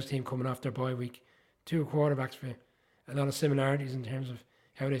against the Bears team coming off their bye week. 2 quarterbacks for a lot of similarities in terms of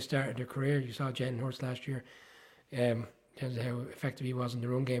how they started their career. You saw Jalen Hurts last year. In terms of how effective he was in the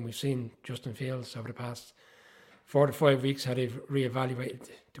run game. We've seen Justin Fields over the past 4 to 5 weeks how they've reevaluated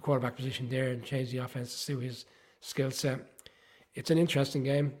the quarterback position there and changed the offense to suit his skill set. It's an interesting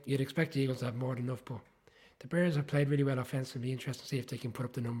game. You'd expect the Eagles to have more than enough, but the Bears have played really well offensively. Interesting to see if they can put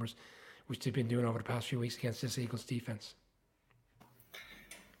up the numbers which they've been doing over the past few weeks against this Eagles defense.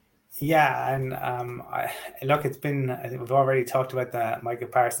 Yeah, and it's been, I think we've already talked about the Micah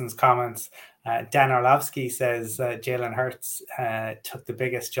Parsons comments. Dan Orlovsky says Jalen Hurts took the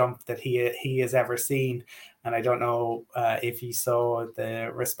biggest jump that he has ever seen. And I don't know if you saw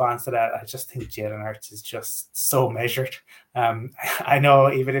the response to that. I just think Jalen Hurts is just so measured. I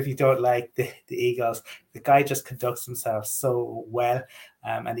know even if you don't like the Eagles, the guy just conducts himself so well,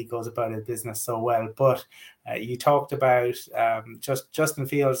 and he goes about his business so well. But you talked about just Justin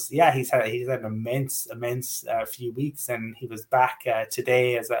Fields. Yeah, he's had an immense few weeks, and he was back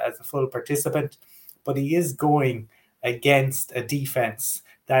today as a full participant. But he is going against a defense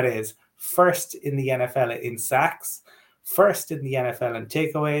that is first in the NFL in sacks, first in the NFL in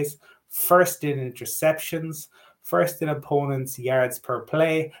takeaways, first in interceptions, first in opponents' yards per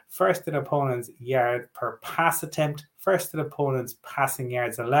play, first in opponents' yard per pass attempt, first in opponents' passing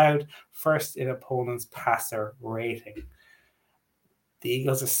yards allowed, first in opponents' passer rating. The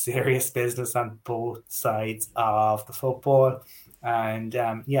Eagles are serious business on both sides of the football. And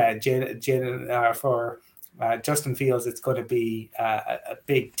for Justin Fields, it's going to be a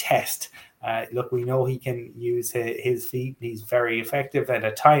big test. Look, we know he can use his feet. He's very effective, and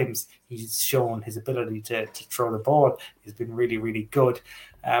at times he's shown his ability to throw the ball. He's been really, really good.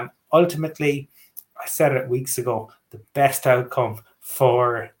 Ultimately, I said it weeks ago, the best outcome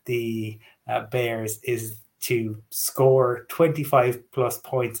for the Bears is to score 25 plus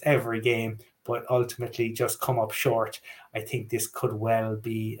points every game, but ultimately just come up short. I think this could well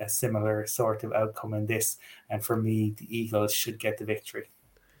be a similar sort of outcome in this. And for me, the Eagles should get the victory.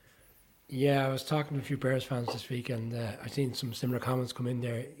 Yeah, I was talking to a few Bears fans this week, and I've seen some similar comments come in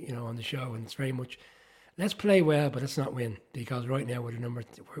there, on the show, and it's very much, let's play well, but let's not win, because right now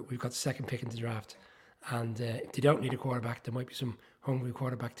we've got the second pick in the draft, and if they don't need a quarterback, there might be some hungry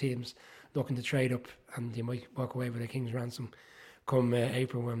quarterback teams looking to trade up, and they might walk away with a king's ransom come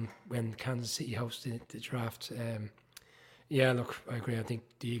April when Kansas City hosts the draft. Yeah, look, I agree. I think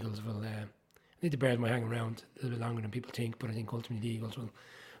the Eagles will. I think the Bears might hang around a little bit longer than people think, but I think ultimately the Eagles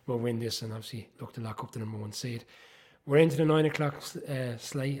will win this and obviously look to lock up the number one seed. We're into the 9 o'clock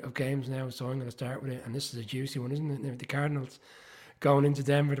slate of games now, so I'm going to start with it. And this is a juicy one, isn't it? The Cardinals going into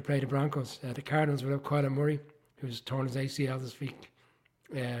Denver to play the Broncos. The Cardinals without Kyler Murray, who's torn his ACL this week.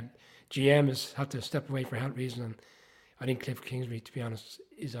 GM has had to step away for health reasons, and I think Cliff Kingsbury, to be honest,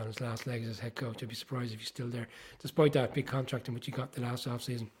 is on his last legs as head coach. I'd be surprised if he's still there, despite that big contract in which he got the last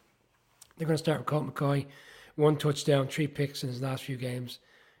offseason. They're going to start with Colt McCoy, 1 touchdown, 3 picks in his last few games.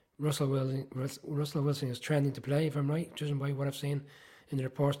 Russell Wilson is trending to play, if I'm right, judging by what I've seen in the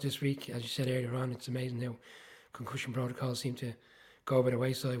reports this week. As you said earlier on, it's amazing how concussion protocols seem to go by the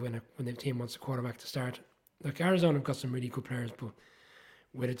wayside when the team wants a quarterback to start. Like, Arizona have got some really good players, but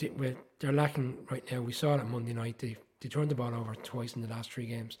with they're lacking right now. We saw it on Monday night. They turned the ball over twice in the last 3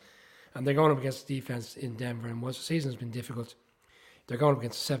 games, and they're going up against the defense in Denver. And once the season has been difficult, they're going up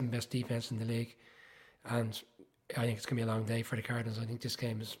against the 7th best defense in the league, and I think it's going to be a long day for the Cardinals. I think this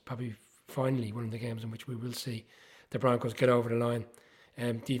game is probably finally one of the games in which we will see the Broncos get over the line,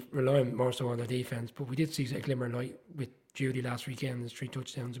 relying more so on their defense. But we did see a glimmer of light with Judy last weekend. There's 3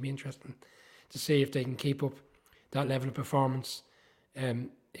 touchdowns. It'll be interesting to see if they can keep up that level of performance.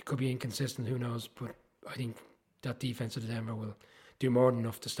 It could be inconsistent, who knows? But I think that defense of Denver will do more than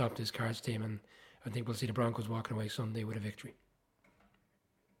enough to stop this Cards team, and I think we'll see the Broncos walking away Sunday with a victory.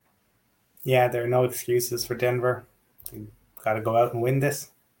 Yeah, there are no excuses for Denver. They've got to go out and win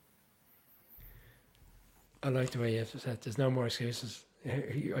this. I like the way you said there's no more excuses.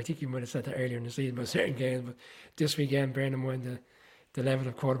 I think you might have said that earlier in the season about certain games, but this weekend, bearing in mind the level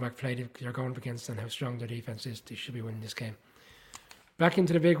of quarterback play they're going up against and how strong their defense is, they should be winning this game. Back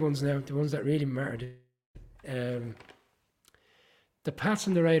into the big ones now, the ones that really matter. The Pats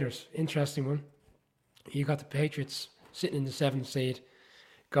and the Raiders, interesting one. You got the Patriots sitting in the 7th seed,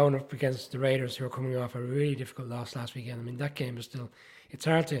 going up against the Raiders, who are coming off a really difficult loss last weekend. I mean, that game is still, it's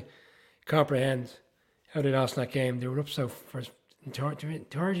hard to comprehend how they lost that game. They were up so for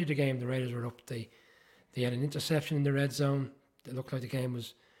entirety of the game, the Raiders were up. They had an interception in the red zone. It looked like the game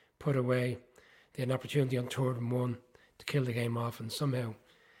was put away. They had an opportunity on 3rd and 1 to kill the game off, and somehow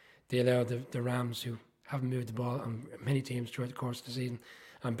they allowed the Rams, who haven't moved the ball on many teams throughout the course of the season,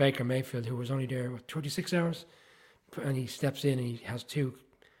 and Baker Mayfield, who was only there 36 hours, and he steps in and he has 2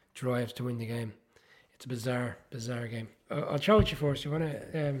 drives to win the game. It's a bizarre game. I'll throw it to you first. You want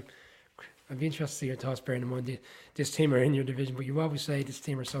to? I'd be interested to see your thoughts, bearing in mind this team are in your division, but you always say this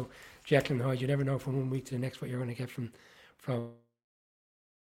team are so Jekyll and Hyde. You never know from one week to the next what you're going to get from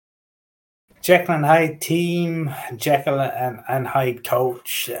Jekyll and Hyde team, Jekyll and Hyde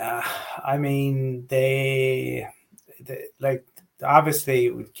coach. I mean, they like,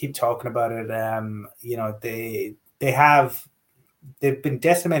 obviously we keep talking about it. They've been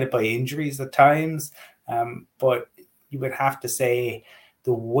decimated by injuries at times, but you would have to say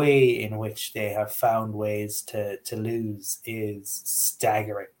the way in which they have found ways to lose is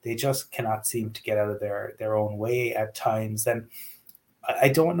staggering. They just cannot seem to get out of their own way at times. And I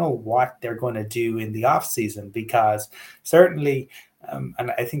don't know what they're going to do in the off season, because certainly,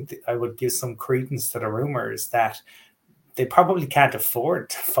 and I think I would give some credence to the rumors that they probably can't afford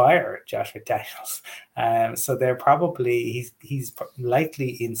to fire Josh McDaniels. So they're probably, he's likely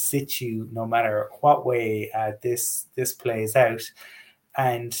in situ no matter what way this plays out.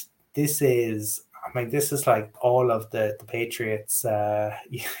 And this is like all of the Patriots,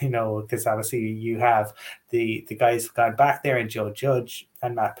 because obviously you have the guys who've gone back there, and Joe Judge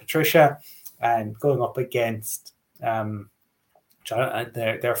and Matt Patricia, and going up against their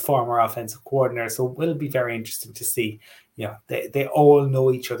former offensive coordinator. So it will be very interesting to see. They all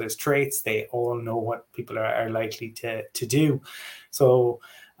know each other's traits. They all know what people are likely to do. So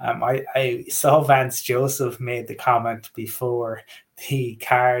I saw Vance Joseph made the comment before the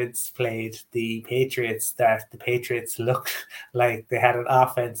Cards played the Patriots that the Patriots looked like they had an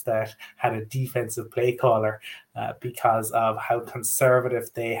offense that had a defensive play caller because of how conservative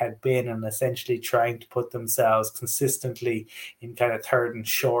they had been, and essentially trying to put themselves consistently in kind of 3rd and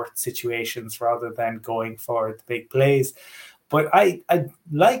short situations rather than going for the big plays. But I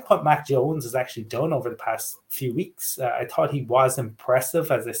like what Mac Jones has actually done over the past few weeks. I thought he was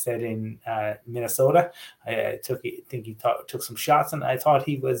impressive, as I said, in Minnesota. I think he took some shots, and I thought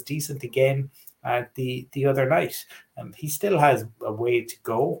he was decent again the other night. He still has a way to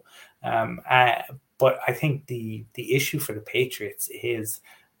go, but I think the issue for the Patriots is,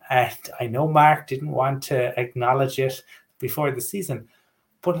 and I know Mark didn't want to acknowledge it before the season,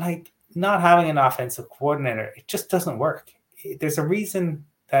 but like not having an offensive coordinator, it just doesn't work. There's a reason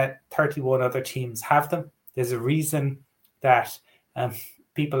that 31 other teams have them. There's a reason that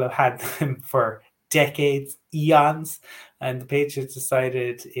people have had them for decades, eons, and the Patriots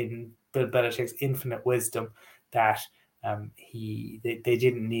decided in Bill Belichick's infinite wisdom that they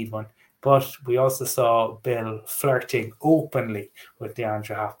didn't need one. But we also saw Bill flirting openly with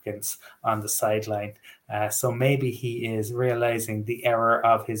DeAndre Hopkins on the sideline. So maybe he is realizing the error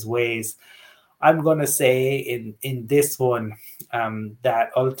of his ways. I'm going to say in this one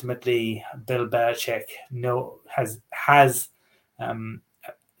that ultimately Bill Belichick has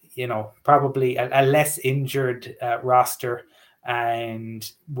probably a less injured roster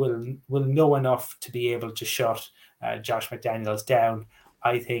and will know enough to be able to shut Josh McDaniels down.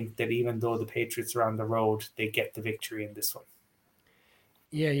 I think that even though the Patriots are on the road, they get the victory in this one.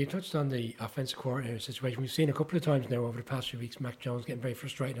 Yeah, you touched on the offensive coordinator situation. We've seen a couple of times now over the past few weeks, Mac Jones getting very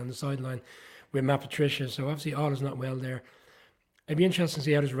frustrated on the sideline with Matt Patricia. So obviously all is not well there. It'd be interesting to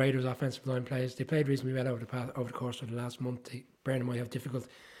see how this Raiders offensive line plays. They played reasonably well over the course of the last month. Brandon might have difficult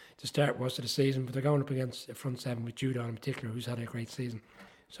to start most of the season, but they're going up against a front seven with Judon in particular, who's had a great season.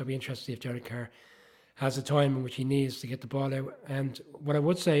 So it'd be interesting to see if Derek Carr has the time in which he needs to get the ball out. And what I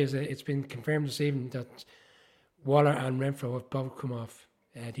would say is that it's been confirmed this evening that Waller and Renfro have both come off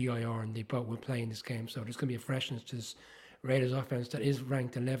the IR, and they both will play in this game. So there's going to be a freshness to this Raiders offense that is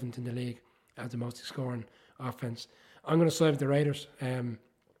ranked 11th in the league as the most scoring offense. I'm going to side with the Raiders. I'm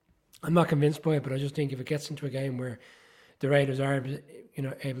not convinced by it, but I just think if it gets into a game where the Raiders are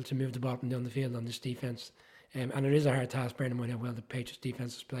able to move the ball up and down the field on this defense, and it is a hard task, bearing in mind how well the Patriots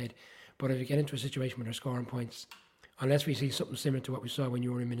defense has played. But if you get into a situation where they're scoring points, unless we see something similar to what we saw when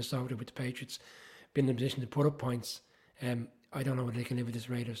you were in Minnesota with the Patriots being in a position to put up points, I don't know whether they can live with this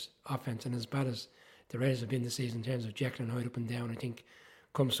Raiders offense. And as bad as the Raiders have been this season in terms of Jekyll and Hyde up and down, I think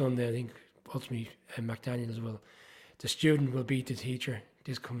come Sunday, I think ultimately McDaniels the student will beat the teacher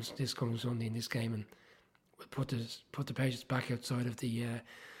this comes Sunday in this game, and will put the Patriots back outside of the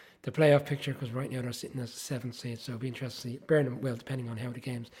playoff picture, because right now they're sitting as the seventh seed. So it'll be interesting to see, depending on how the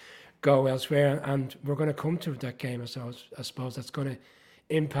games go elsewhere. And we're going to come to that game, so I suppose that's going to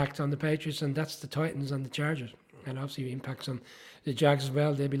impact on the Patriots, and that's the Titans and the Chargers, and obviously impacts on the Jags as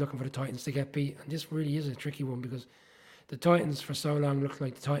well. They'll be looking for the Titans to get beat, and this really is a tricky one because the Titans for so long looked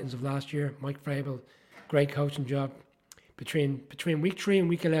like the Titans of last year. Mike Vrabel, great coaching job. Between week 3 and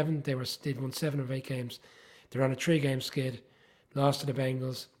week 11, they'd won 7 of 8 games. They're on a 3-game skid. Lost to the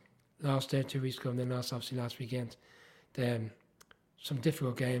Bengals, lost there 2 weeks ago, and then lost obviously last weekend. Some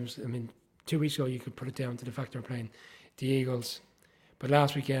difficult games. I mean, 2 weeks ago you could put it down to the fact they're playing the Eagles, but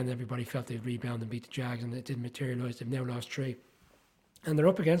last weekend everybody felt they'd rebound and beat the Jags, and it didn't materialise. They've now lost 3, and they're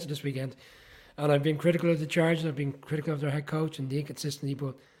up against it this weekend. And I've been critical of the Chargers. I've been critical of their head coach and the inconsistency,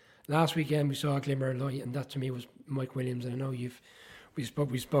 but last weekend we saw a glimmer of light, and that to me was Mike Williams. And I know we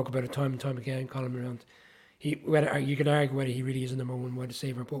spoke about it time and time again, Colin, around whether you can argue whether he really is a number one wide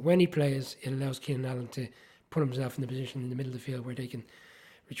receiver, but when he plays, it allows Keenan Allen to put himself in the position in the middle of the field where they can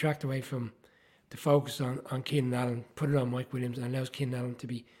retract away from the focus on Keenan Allen, put it on Mike Williams, and allows Keenan Allen to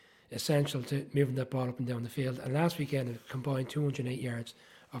be essential to moving that ball up and down the field. And last weekend it combined 208 yards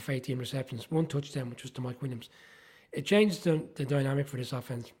of 18 receptions, 1 touchdown, which was to Mike Williams. It changed the dynamic for this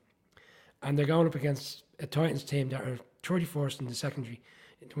offense. And they're going up against a Titans team that are 31st in the secondary,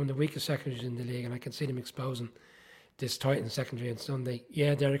 one of the weakest secondaries in the league, and I can see them exposing this Titans secondary on Sunday.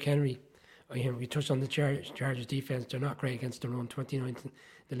 Yeah, Derrick Henry, we touched on the Chargers defense. They're not great against the run, 29th in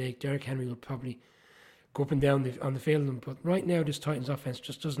the league. Derrick Henry will probably go up and down on the field, but right now this Titans offense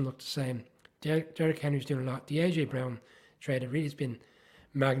just doesn't look the same. Derrick Henry's doing a lot. The A.J. Brown trade really has been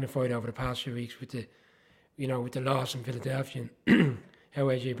magnified over the past few weeks with the loss in Philadelphia and how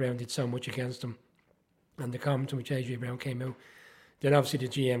A.J. Brown did so much against them, and the comments in which A.J. Brown came out. Then obviously the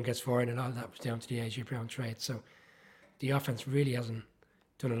GM gets fired, and all that was down to the A.J. Brown trade. So the offense really hasn't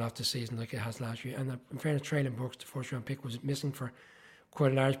done a lot this season like it has last year. And in fairness, Traylon Burks, the first-round pick, was missing for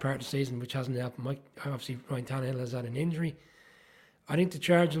quite a large part of the season, which hasn't helped. Obviously, Ryan Tannehill has had an injury. I think the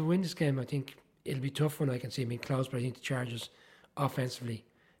Chargers will win this game. I think it'll be a tough one. I can see it being close, but I think the Chargers offensively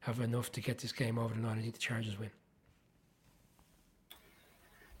have enough to get this game over the line. I think the Chargers win.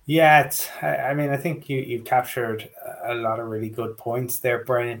 Yeah, I think you've captured a lot of really good points there,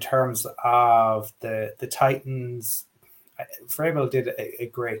 Brian, in terms of the Titans. Vrabel did a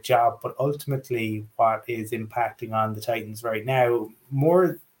great job, but ultimately what is impacting on the Titans right now,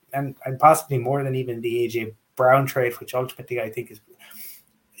 more and possibly more than even the AJ Brown trade, which ultimately I think is,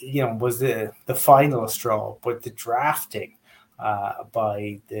 was the final straw, but the drafting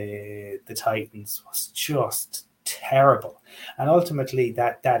by the Titans was just terrible, and ultimately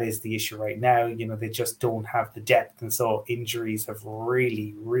that is the issue right now. They just don't have the depth, and so injuries have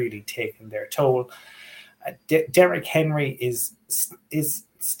really taken their toll. Derrick Henry is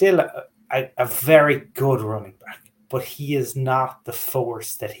still a very good running back, but he is not the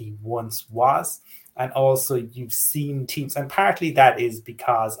force that he once was. And also, you've seen teams, and partly that is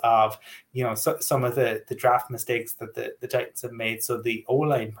because of some of the draft mistakes that the Titans have made. So the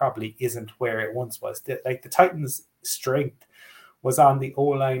O-line probably isn't where it once was. The Titans' strength was on the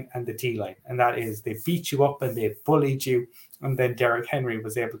O-line and the D-line, and that is they beat you up and they bullied you, and then Derrick Henry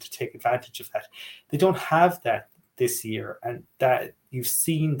was able to take advantage of that. They don't have that this year, and that you've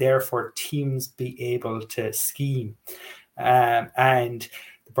seen therefore teams be able to scheme, and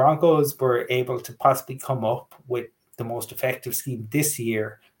the Broncos were able to possibly come up with the most effective scheme this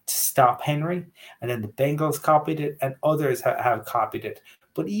year to stop Henry, and then the Bengals copied it, and others have copied it.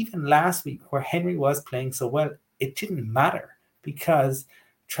 But even last week, where Henry was playing so well, it didn't matter because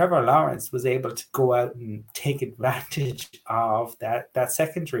Trevor Lawrence was able to go out and take advantage of that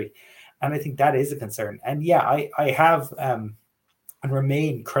secondary. And I think that is a concern. And yeah, I have and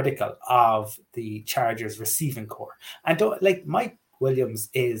remain critical of the Chargers receiving core. And Mike Williams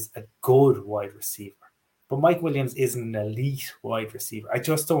is a good wide receiver, but Mike Williams isn't an elite wide receiver. I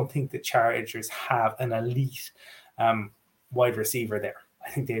just don't think the Chargers have an elite wide receiver there. I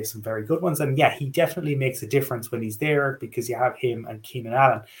think they have some very good ones. And yeah, he definitely makes a difference when he's there because you have him and Keenan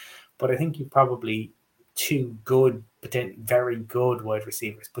Allen. But I think you probably two good, but very good wide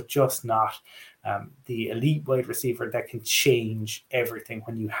receivers, but just not the elite wide receiver that can change everything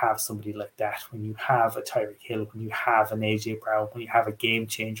when you have somebody like that, when you have a Tyreek Hill, when you have an AJ Brown, when you have a game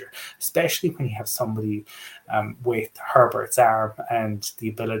changer, especially when you have somebody with Herbert's arm and the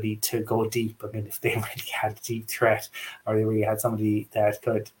ability to go deep. I mean, if they really had a deep threat, or they really had somebody that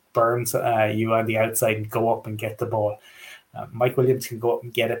could burn you on the outside and go up and get the ball. Mike Williams can go up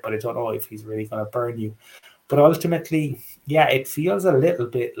and get it, but I don't know if he's really going to burn you. But ultimately, yeah, it feels a little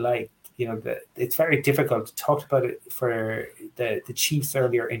bit like, it's very difficult to talk about it for the Chiefs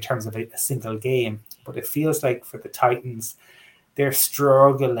earlier in terms of a single game, but it feels like for the Titans, they're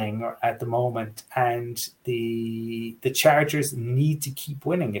struggling at the moment, and the Chargers need to keep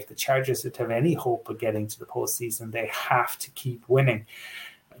winning. If the Chargers have any hope of getting to the postseason, they have to keep winning.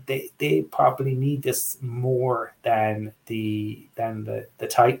 They probably need this more than the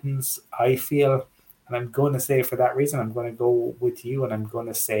Titans, I feel. And I'm going to say, for that reason, I'm going to go with you, and I'm going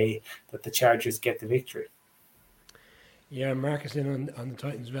to say that the Chargers get the victory. Yeah, Marcus in on the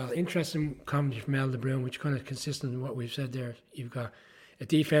Titans as well. Interesting comment from Al DeBruyne, which kind of consistent with what we've said there. You've got a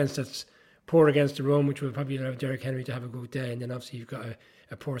defense that's poor against the run, which will probably allow Derrick Henry to have a good day, and then obviously you've got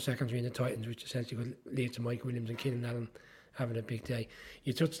a poor secondary in the Titans, which essentially could lead to Mike Williams and Keenan Allen having a big day.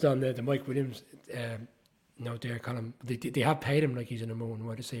 You touched on the Mike Williams, Derek Collum. They have paid him like he's a number one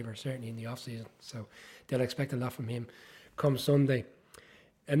wide receiver, certainly in the offseason. So they'll expect a lot from him come Sunday.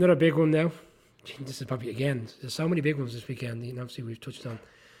 Another big one now. This is probably, again, there's so many big ones this weekend. And obviously we've touched on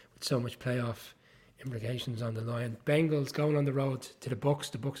with so much playoff implications on the line. Bengals going on the road to the Bucks.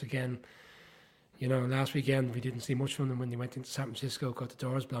 The Bucks again. Last weekend we didn't see much from them when they went into San Francisco, got the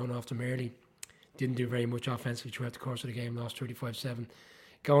doors blown off them early. Didn't do very much offensively throughout the course of the game, lost 35-7.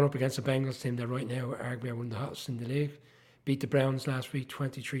 Going up against the Bengals team that right now are arguably one of the hottest in the league. Beat the Browns last week,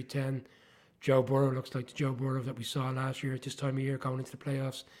 23-10. Joe Burrow looks like the Joe Burrow that we saw last year at this time of year going into the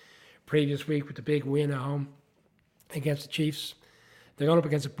playoffs. Previous week with the big win at home against the Chiefs. They're going up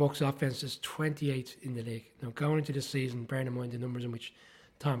against the Bucks offense that's 28th in the league. Now going into this season, bearing in mind the numbers in which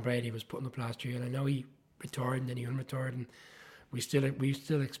Tom Brady was putting up last year, and I know he retired and then he unretired, and we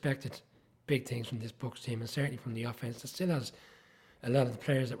still expected big things from this Bucks team, and certainly from the offense that still has a lot of the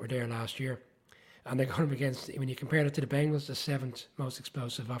players that were there last year. And they're going up against, when you compare it to the Bengals, the seventh most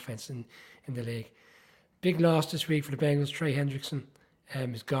explosive offense in the league. Big loss this week for the Bengals. Trey Hendrickson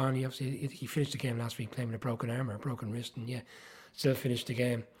is gone. He finished the game last week playing with a broken arm or a broken wrist, and still finished the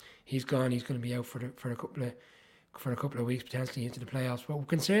game. He's gone. He's going to be out for a couple of weeks, potentially into the playoffs. What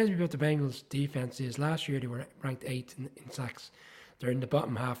concerns me about the Bengals defense is last year they were ranked 8th in sacks. They're in the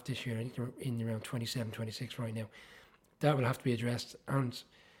bottom half this year. I think they're in around 27, 26 right now. That will have to be addressed. And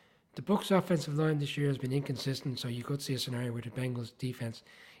the Bucs offensive line this year has been inconsistent, so you could see a scenario where the Bengals defense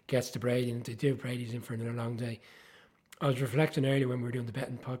gets to Brady, and if they do, Brady's in for another long day. I was reflecting earlier when we were doing the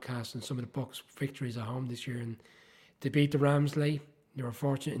betting podcast and some of the Bucks victories at home this year, and they beat the Rams late. They were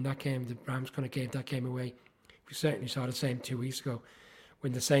fortunate in that game. The Rams kind of gave that game away. We certainly saw the same 2 weeks ago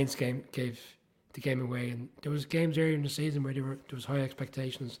when the Saints gave the game away. And there was games earlier in the season where there was high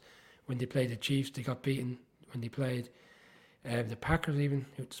expectations. When they played the Chiefs, they got beaten. When they played the Packers, even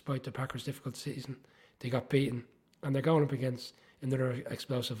despite the Packers' difficult season, they got beaten. And they're going up against another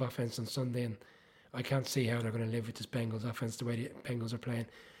explosive offense on Sunday, and I can't see how they're going to live with this Bengals offense the way the Bengals are playing.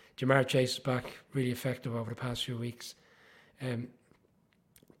 Jamar Chase is back, really effective over the past few weeks.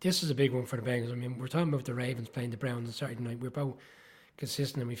 This is a big one for the Bengals. I mean, we're talking about the Ravens playing the Browns on Saturday night. We're both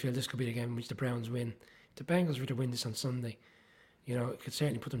consistent, and we feel this could be the game in which the Browns win. If the Bengals were to win this on Sunday, it could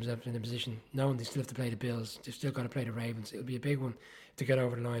certainly put themselves in a position, knowing they still have to play the Bills, they've still got to play the Ravens. It'll be a big one to get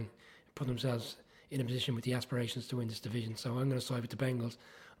over the line and put themselves in a position with the aspirations to win this division. So I'm going to side with the Bengals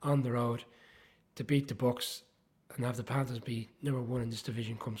on the road to beat the Bucks and have the Panthers be number one in this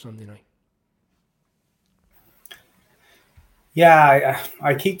division come Sunday night. Yeah,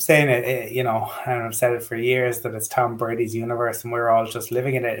 I keep saying it, and I've said it for years that it's Tom Brady's universe and we're all just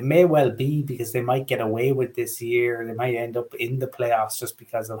living in it. It may well be because they might get away with this year. They might end up in the playoffs just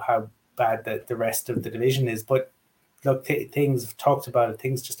because of how bad the rest of the division is. But look, things we've talked about,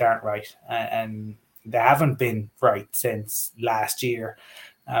 things just aren't right. And they haven't been right since last year.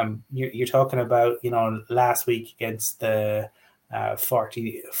 You're talking about, last week against the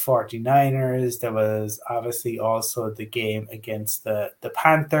 49ers. There was obviously also the game against the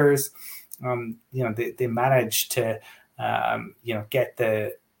Panthers. They managed to, get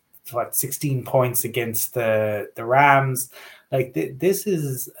the 16 points against the Rams. Like this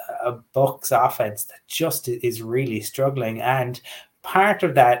is a Bucks offense that just is really struggling, and part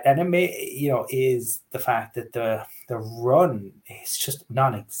of that, and it may, is the fact that the run is just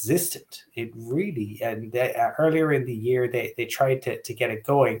non-existent. It really, and earlier in the year they tried to get it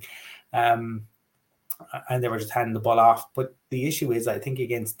going, and they were just handing the ball off. But the issue is, I think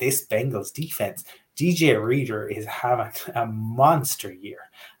against this Bengals defense, DJ Reader is having a monster year,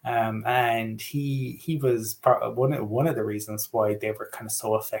 and he was one of the reasons why they were kind of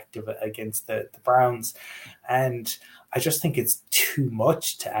so effective against the Browns. And I just think it's too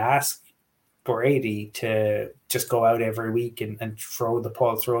much to ask Brady to just go out every week and throw the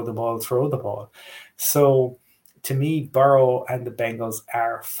ball. So to me, Burrow and the Bengals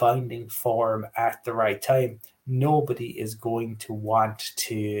are finding form at the right time. Nobody is going to want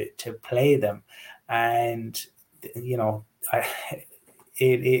to play them. And,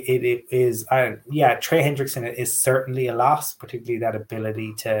 it is, Trey Hendrickson is certainly a loss, particularly that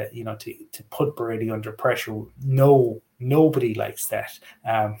ability to put Brady under pressure. Nobody likes that.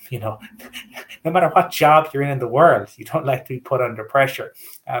 No matter what job you're in the world, you don't like to be put under pressure,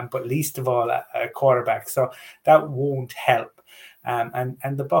 but least of all a quarterback. So that won't help.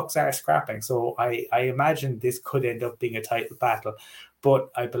 And the Bucks are scrapping. So I imagine this could end up being a title battle, but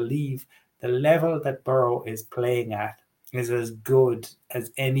I believe the level that Burrow is playing at is as good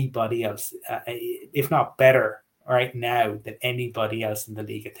as anybody else, if not better right now than anybody else in the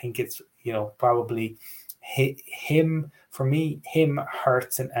league. I think it's, probably him, for me, him,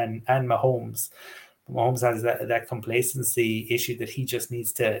 Hurts and Mahomes. Mahomes has that complacency issue that he just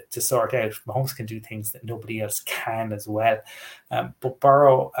needs to sort out. Mahomes can do things that nobody else can as well. But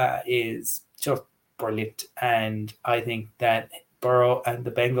Burrow is just brilliant. And I think that Burrow and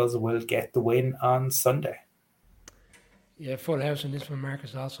the Bengals will get the win on Sunday. Yeah, full house in this one.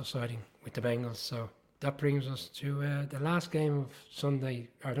 Marcus also siding with the Bengals. So that brings us to the last game of Sunday.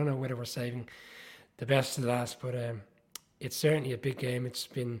 I don't know whether we're saving the best to the last, but it's certainly a big game. It's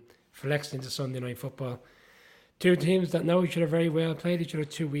been flexed into Sunday Night Football. Two teams that know each other very well, played each other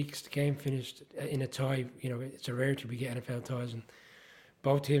 2 weeks. The game finished in a tie. It's a rarity we get NFL ties, and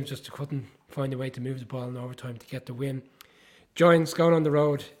both teams just couldn't find a way to move the ball in overtime to get the win. Giants going on the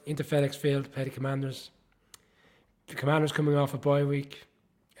road into FedEx Field to play the Commanders. The Commanders coming off a bye week,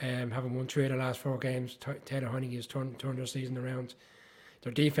 having won 3 of the last 4 games. Taylor Heinicke has turned their season around.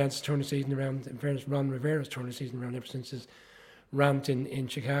 Their defense has turned the season around. In fairness, Ron Rivera has turned the season around ever since his rant in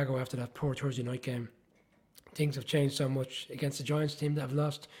Chicago after that poor Thursday night game. Things have changed so much against the Giants team that have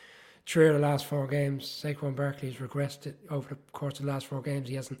lost 3 of the last 4 games. Saquon Barkley has regressed over the course of the last 4 games.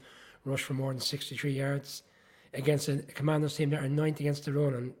 He hasn't rushed for more than 63 yards against a Commanders team that are 9th against the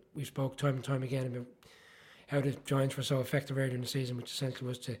run. And we spoke time and time again about how the Giants were so effective earlier in the season, which essentially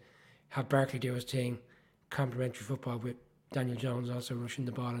was to have Barkley do his thing, complementary football with Daniel Jones also rushing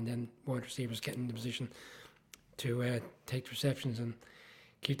the ball, and then wide receivers getting in the position to take the receptions and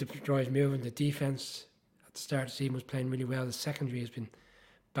keep the drives moving. The defense at the start of the season was playing really well. The secondary has been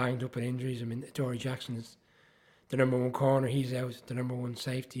banged up with injuries. I mean, Dory Jackson is the number one corner, he's out. The number one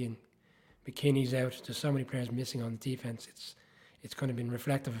safety, and McKinney's out. There's so many players missing on the defence. It's kind of been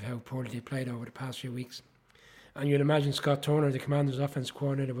reflective of how poorly they played over the past few weeks. And you'd imagine Scott Turner, the Commanders' offensive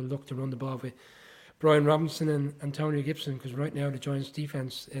coordinator, will look to run the ball with Brian Robinson and Antonio Gibson, because right now the Giants'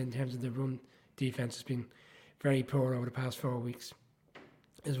 defence, in terms of the run defence, has been very poor over the past 4 weeks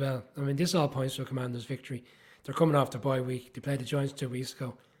as well. I mean, this all points to a Commanders' victory. They're coming off the bye week. They played the Giants 2 weeks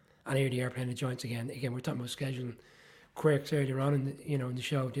ago, and here they are playing the Giants again. Again, we're talking about scheduling quirks earlier on in the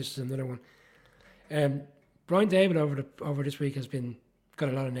show. This is another one. Brian David over this week has got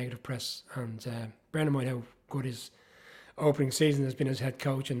a lot of negative press, and bearing in mind how good his opening season has been as head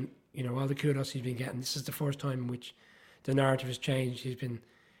coach, and all the kudos he's been getting. This is the first time in which the narrative has changed. He's been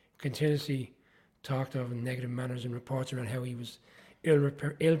continuously talked of in negative manners and reports around how he was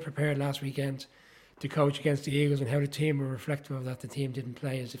ill prepared last weekend to coach against the Eagles, and how the team were reflective of that. The team didn't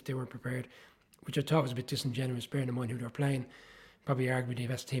play as if they weren't prepared, which I thought was a bit disingenuous, bearing in mind who they were playing. Probably arguably the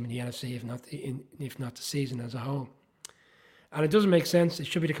best team in the NFC, if not the season as a whole. And it doesn't make sense. It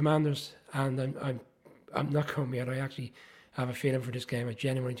should be the Commanders, and I'm not going yet. I actually have a feeling for this game. I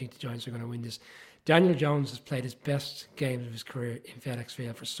genuinely think the Giants are going to win this. Daniel Jones has played his best games of his career in FedEx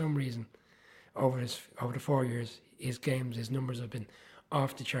Field. For some reason, over the 4 years, his numbers have been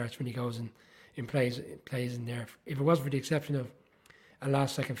off the charts when he goes and plays in there. If it wasn't for the exception of a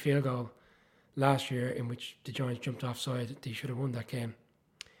last-second field goal last year in which the Giants jumped offside, they should have won that game.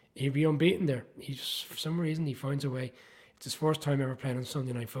 He'd be unbeaten there. For some reason, he finds a way. It's his first time ever playing on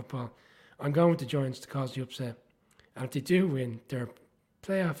Sunday Night Football. I'm going with the Giants to cause the upset. And if they do win, their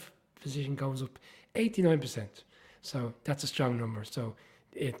playoff position goes up 89%. So that's a strong number. So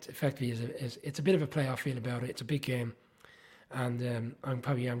it effectively it's a bit of a playoff feel about it. It's a big game. And I'm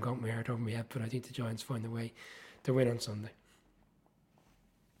going with my heart over my head, but I think the Giants find a way to win on Sunday.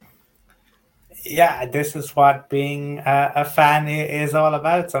 Yeah, this is what being a fan is all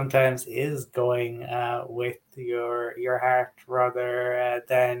about. Sometimes is going with your heart rather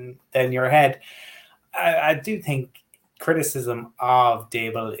than your head. I do think criticism of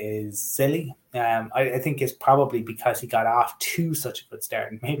Dable is silly. I think it's probably because he got off to such a good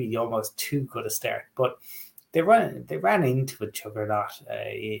start, and maybe almost too good a start. But they ran into a juggernaut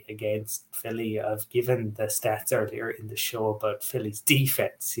against Philly. I've given the stats earlier in the show about Philly's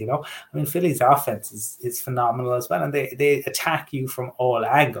defense. I mean, Philly's offense is phenomenal as well, and they attack you from all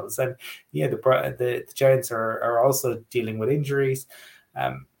angles. And yeah, the Giants are also dealing with injuries.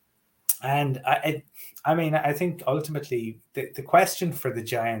 And I think ultimately the question for the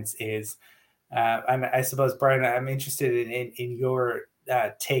Giants is, and I suppose, Brian, I'm interested in your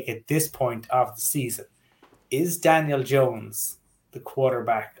take at this point of the season. Is Daniel Jones the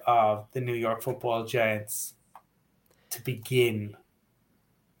quarterback of the New York Football Giants to begin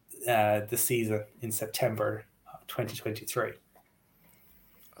the season in September of 2023?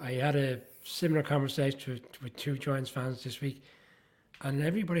 I had a similar conversation with two Giants fans this week, and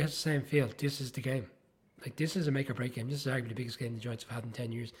everybody has the same feel. This is the game. Like, this is a make-or-break game. This is arguably the biggest game the Giants have had in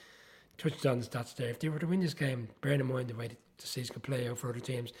 10 years. Touched on the stats there. If they were to win this game, bearing in mind the way the season could play out for other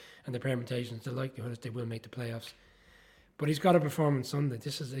teams and the permutations, the likelihood is they will make the playoffs. But he's got to perform on Sunday.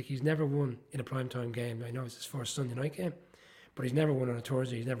 This is like, he's never won in a primetime game. I know it's his first Sunday night game, but he's never won on a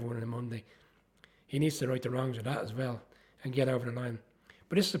Thursday. He's never won on a Monday. He needs to right the wrongs of that as well and get over the line.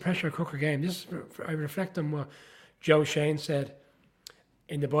 But this is a pressure cooker game. I reflect on what Joe Shane said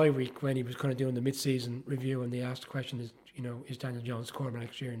in the bye week when he was kind of doing the mid-season review, and they asked the question, is Daniel Jones quarterback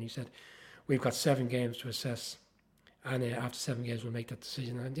next year? And he said, we've got 7 games to assess, and after 7 games we'll make that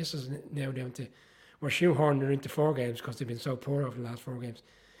decision. And this is now down to, we're shoehorning into 4 games because they've been so poor over the last 4 games.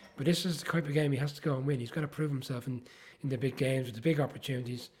 But this is the type of game he has to go and win. He's got to prove himself in the big games with the big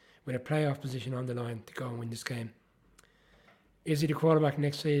opportunities, with a playoff position on the line to go and win this game. Is he the quarterback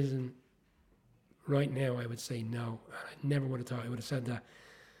next season? Right now, I would say no. I never would have thought I would have said that.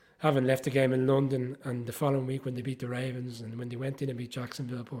 Having left the game in London and the following week when they beat the Ravens and when they went in and beat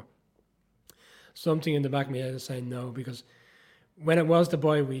Jacksonville, but something in the back of my head is saying no, because when it was the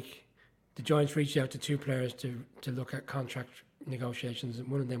bye week, the Giants reached out to 2 players to look at contract negotiations, and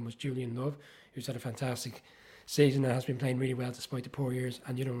one of them was Julian Love, who's had a fantastic season and has been playing really well despite the poor years,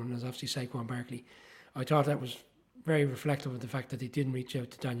 and the other one was obviously Saquon Barkley. I thought that was very reflective of the fact that they didn't reach out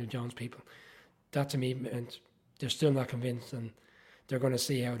to Daniel Jones people. That to me meant they're still not convinced, and they're going to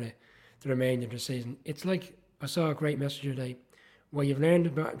see how the remainder of the season. It's like, I saw a great message today. What you've learned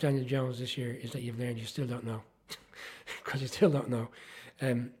about Daniel Jones this year is that you've learned you still don't know. Because you still don't know.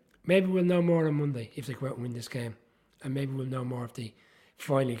 Maybe we'll know more on Monday if they go out and win this game. And maybe we'll know more if they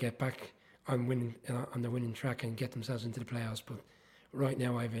finally get back on the winning track and get themselves into the playoffs. But right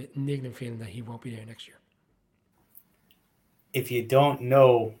now I have a niggling feeling that he won't be there next year. if you don't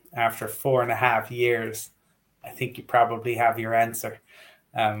know after 4.5 years, I think you probably have your answer.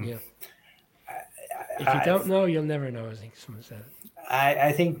 Yeah. If you I, don't know, you'll never know. I think someone said it.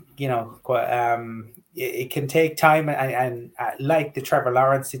 I think it can take time, and like the Trevor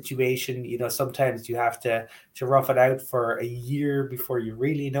Lawrence situation, sometimes you have to rough it out for a year before you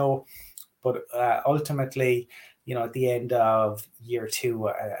really know. But ultimately, at the end of year two,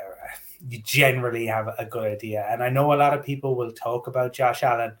 you generally have a good idea. And I know a lot of people will talk about Josh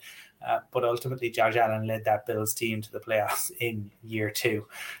Allen, but ultimately Josh Allen led that Bills team to the playoffs in year two.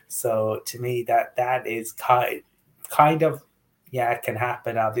 So to me, that is kind of, yeah, it can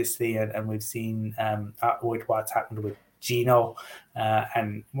happen, obviously, and we've seen with what's happened with Geno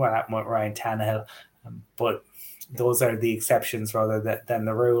and what happened with Ryan Tannehill, but those are the exceptions rather than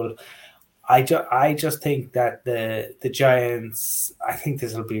the rule. I just think that the Giants. I think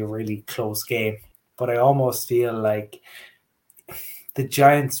this will be a really close game, but I almost feel like the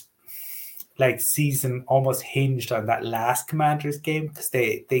Giants season almost hinged on that last Commanders game, because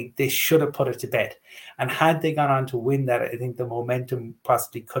they should have put it to bed. And had they gone on to win that, I think the momentum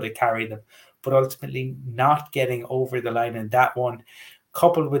possibly could have carried them. But ultimately, not getting over the line in that one,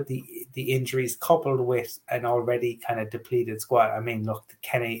 coupled with the injuries, coupled with an already kind of depleted squad. I mean, look, the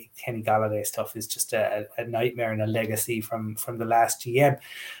Kenny Galladay stuff is just a nightmare and a legacy from the last GM.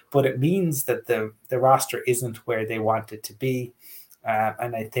 But it means that the roster isn't where they want it to be.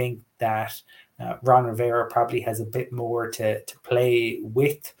 And I think that Ron Rivera probably has a bit more to play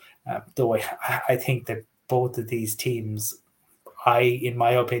with, though I think that both of these teams, in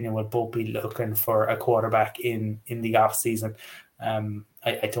my opinion, will both be looking for a quarterback in the off season.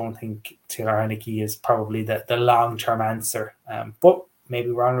 I don't think Taylor Heinicke is probably the long-term answer, but maybe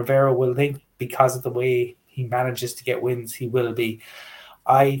Ron Rivera will think, because of the way he manages to get wins, he will be.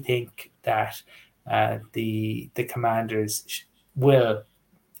 I think that the Commanders will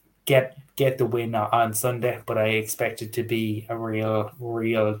get the win on Sunday, but I expect it to be a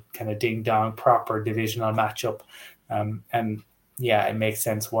real kind of ding dong proper divisional matchup. And yeah, it makes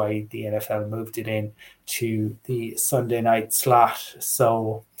sense why the NFL moved it in to the Sunday night slot.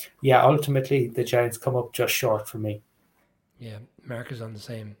 So yeah, ultimately the Giants come up just short for me. Yeah, Mark is on the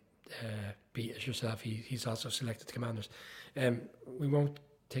same beat as yourself. He's also selected the Commanders. We won't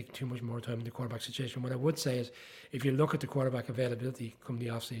take too much more time in the quarterback situation. What I would say is, if you look at the quarterback availability come the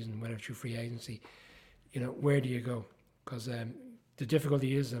off season, whether through free agency, where do you go? Because the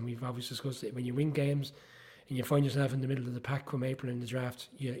difficulty is, and we've obviously discussed it, when you win games and you find yourself in the middle of the pack come April in the draft,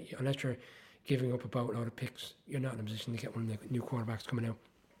 unless you're giving up a boatload of picks, you're not in a position to get one of the new quarterbacks coming out.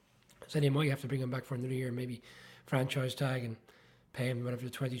 So you might have to bring him back for another year, maybe franchise tag and pay him whatever,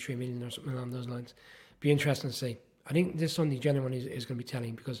 23 million or something along those lines. Be interesting to see. I think this Sunday genuinely is going to be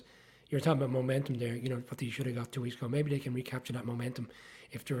telling, because you're talking about momentum there, what they should have got 2 weeks ago. Maybe they can recapture that momentum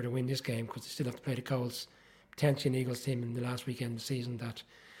if they were to win this game, because they still have to play the Colts, potentially an Eagles team in the last weekend of the season that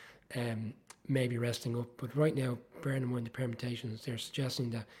may be resting up. But right now, bearing in mind the permutations, they're suggesting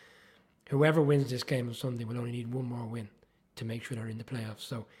that whoever wins this game on Sunday will only need one more win to make sure they're in the playoffs.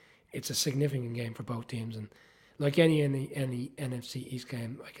 So it's a significant game for both teams. And like any NFC East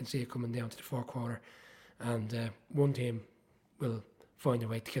game, I can see it coming down to the fourth quarter. And one team will find a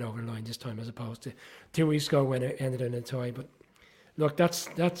way to get over the line this time, as opposed to 2 weeks ago when it ended in a tie. But look, that's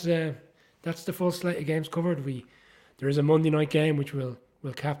the full slate of games covered. There is a Monday night game which we'll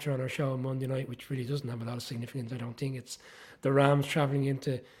capture on our show on Monday night, which really doesn't have a lot of significance. I don't think it's the Rams travelling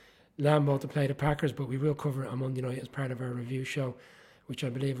into Lambeau to play the Packers, but we will cover it on Monday night as part of our review show, which I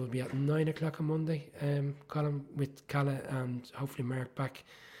believe will be at 9 o'clock on Monday. Colin, with Calla and hopefully Mark back,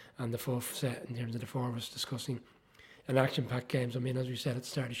 and the full set in terms of the four of us discussing an action-packed games. I mean, as we said at the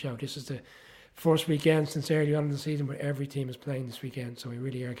start of the show, this is the first weekend since early on in the season where every team is playing this weekend, so we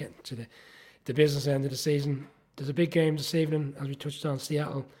really are getting to the business end of the season. There's a big game this evening, as we touched on,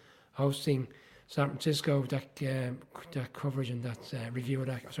 Seattle hosting San Francisco. That coverage and that preview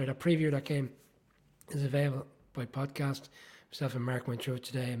of that game is available by podcast. Myself and Mark went through it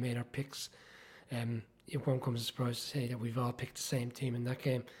today and made our picks. It won't come as a surprise to say that we've all picked the same team in that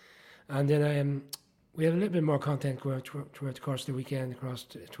game. And then we have a little bit more content throughout the course of the weekend across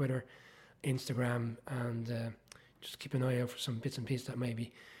Twitter, Instagram, and just keep an eye out for some bits and pieces that may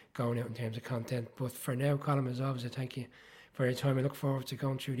be going out in terms of content. But for now, Colin, as always, I thank you for your time. I look forward to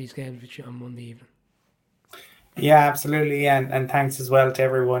going through these games with you on Monday evening. Yeah, absolutely. And thanks as well to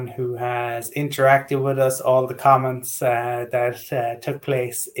everyone who has interacted with us, all the comments that took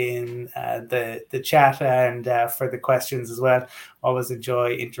place in the chat, and for the questions as well. Always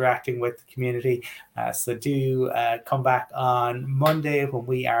enjoy interacting with the community. So do come back on Monday when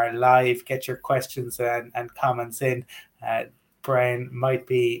we are live. Get your questions and comments in. Brian might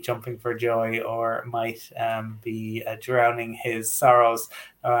be jumping for joy or might be drowning his sorrows.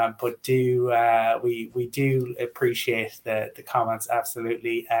 But we do appreciate the comments,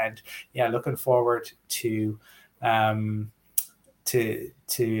 absolutely, and yeah, looking forward to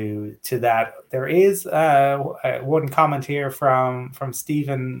that. There is one comment here from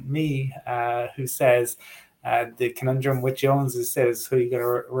Stephen Me, who says the conundrum with Jones says who are you going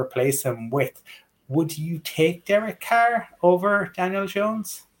to replace him with. Would you take Derek Carr over Daniel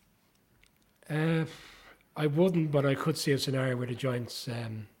Jones? I wouldn't, but I could see a scenario where the Giants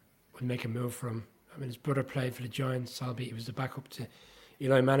would make a move for him. I mean, his brother played for the Giants, albeit he was the backup to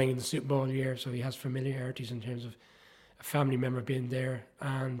Eli Manning in the Super Bowl year, so he has familiarities in terms of a family member being there.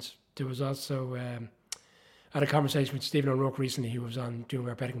 And there was also, I had a conversation with Stephen O'Rourke recently, who was on doing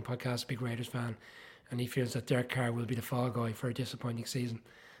our betting podcast, big Raiders fan, and he feels that Derek Carr will be the fall guy for a disappointing season,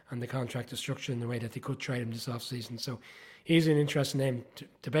 and the contract is structured in the way that they could trade him this offseason. So he's an interesting name.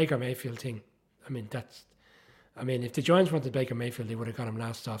 The Baker Mayfield thing, I mean, if the Giants wanted Baker Mayfield, they would have got him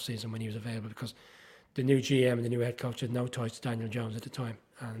last offseason when he was available, because the new GM and the new head coach had no ties to Daniel Jones at the time,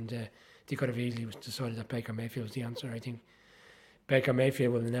 and they could have easily decided that Baker Mayfield was the answer. I think Baker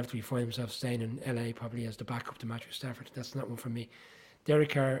Mayfield will inevitably find himself staying in LA probably as the backup to Matthew Stafford. That's not one for me.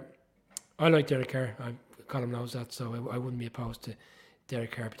 Derek Carr, I like Derek Carr. Colin knows that, so I wouldn't be opposed to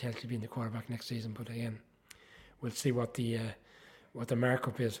Derek Carr potentially being the quarterback next season. But again, we'll see what the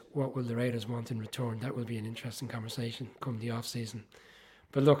markup is. What will the Raiders want in return? That will be an interesting conversation come the off season.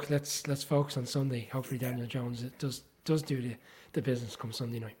 But look, let's focus on Sunday. Hopefully Daniel Jones does do the business come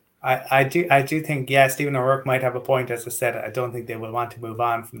Sunday night. I do think, yeah, Stephen O'Rourke might have a point. As I said, I don't think they will want to move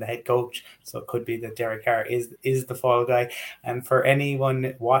on from the head coach, so it could be that Derek Carr is the fall guy. And for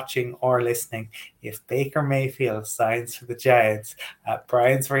anyone watching or listening, if Baker Mayfield signs for the Giants,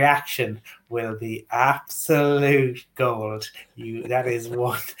 Brian's reaction will be absolute gold. That is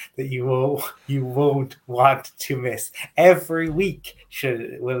one that you won't want to miss. Every week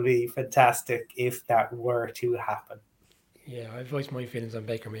will be fantastic if that were to happen. Yeah, I've voiced my feelings on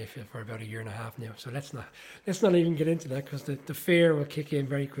Baker Mayfield for about a year and a half now, so let's not even get into that, because the fear will kick in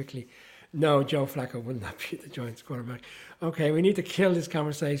very quickly. No, Joe Flacco will not be the Giants quarterback. Okay, we need to kill this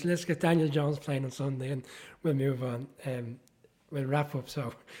conversation. Let's get Daniel Jones playing on Sunday, and we'll move on. We'll wrap up.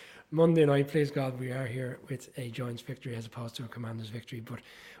 So Monday night, please God, we are here with a Giants victory as opposed to a Commanders victory. But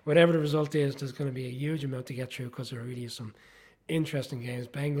whatever the result is, there's going to be a huge amount to get through, because there really is some interesting games.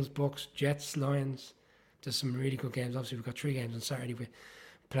 Bengals, Bucks, Jets, Lions. There's some really good games. Obviously, we've got 3 games on Saturday with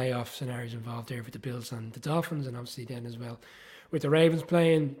playoff scenarios involved there with the Bills and the Dolphins, and obviously then as well with the Ravens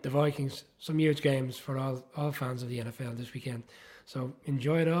playing the Vikings. Some huge games for all fans of the NFL this weekend. So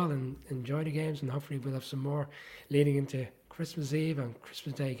enjoy it all and enjoy the games, and hopefully we'll have some more leading into Christmas Eve and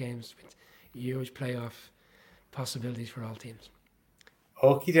Christmas Day games with huge playoff possibilities for all teams.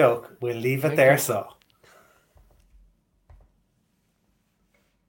 Okie doke. We'll leave it there, so.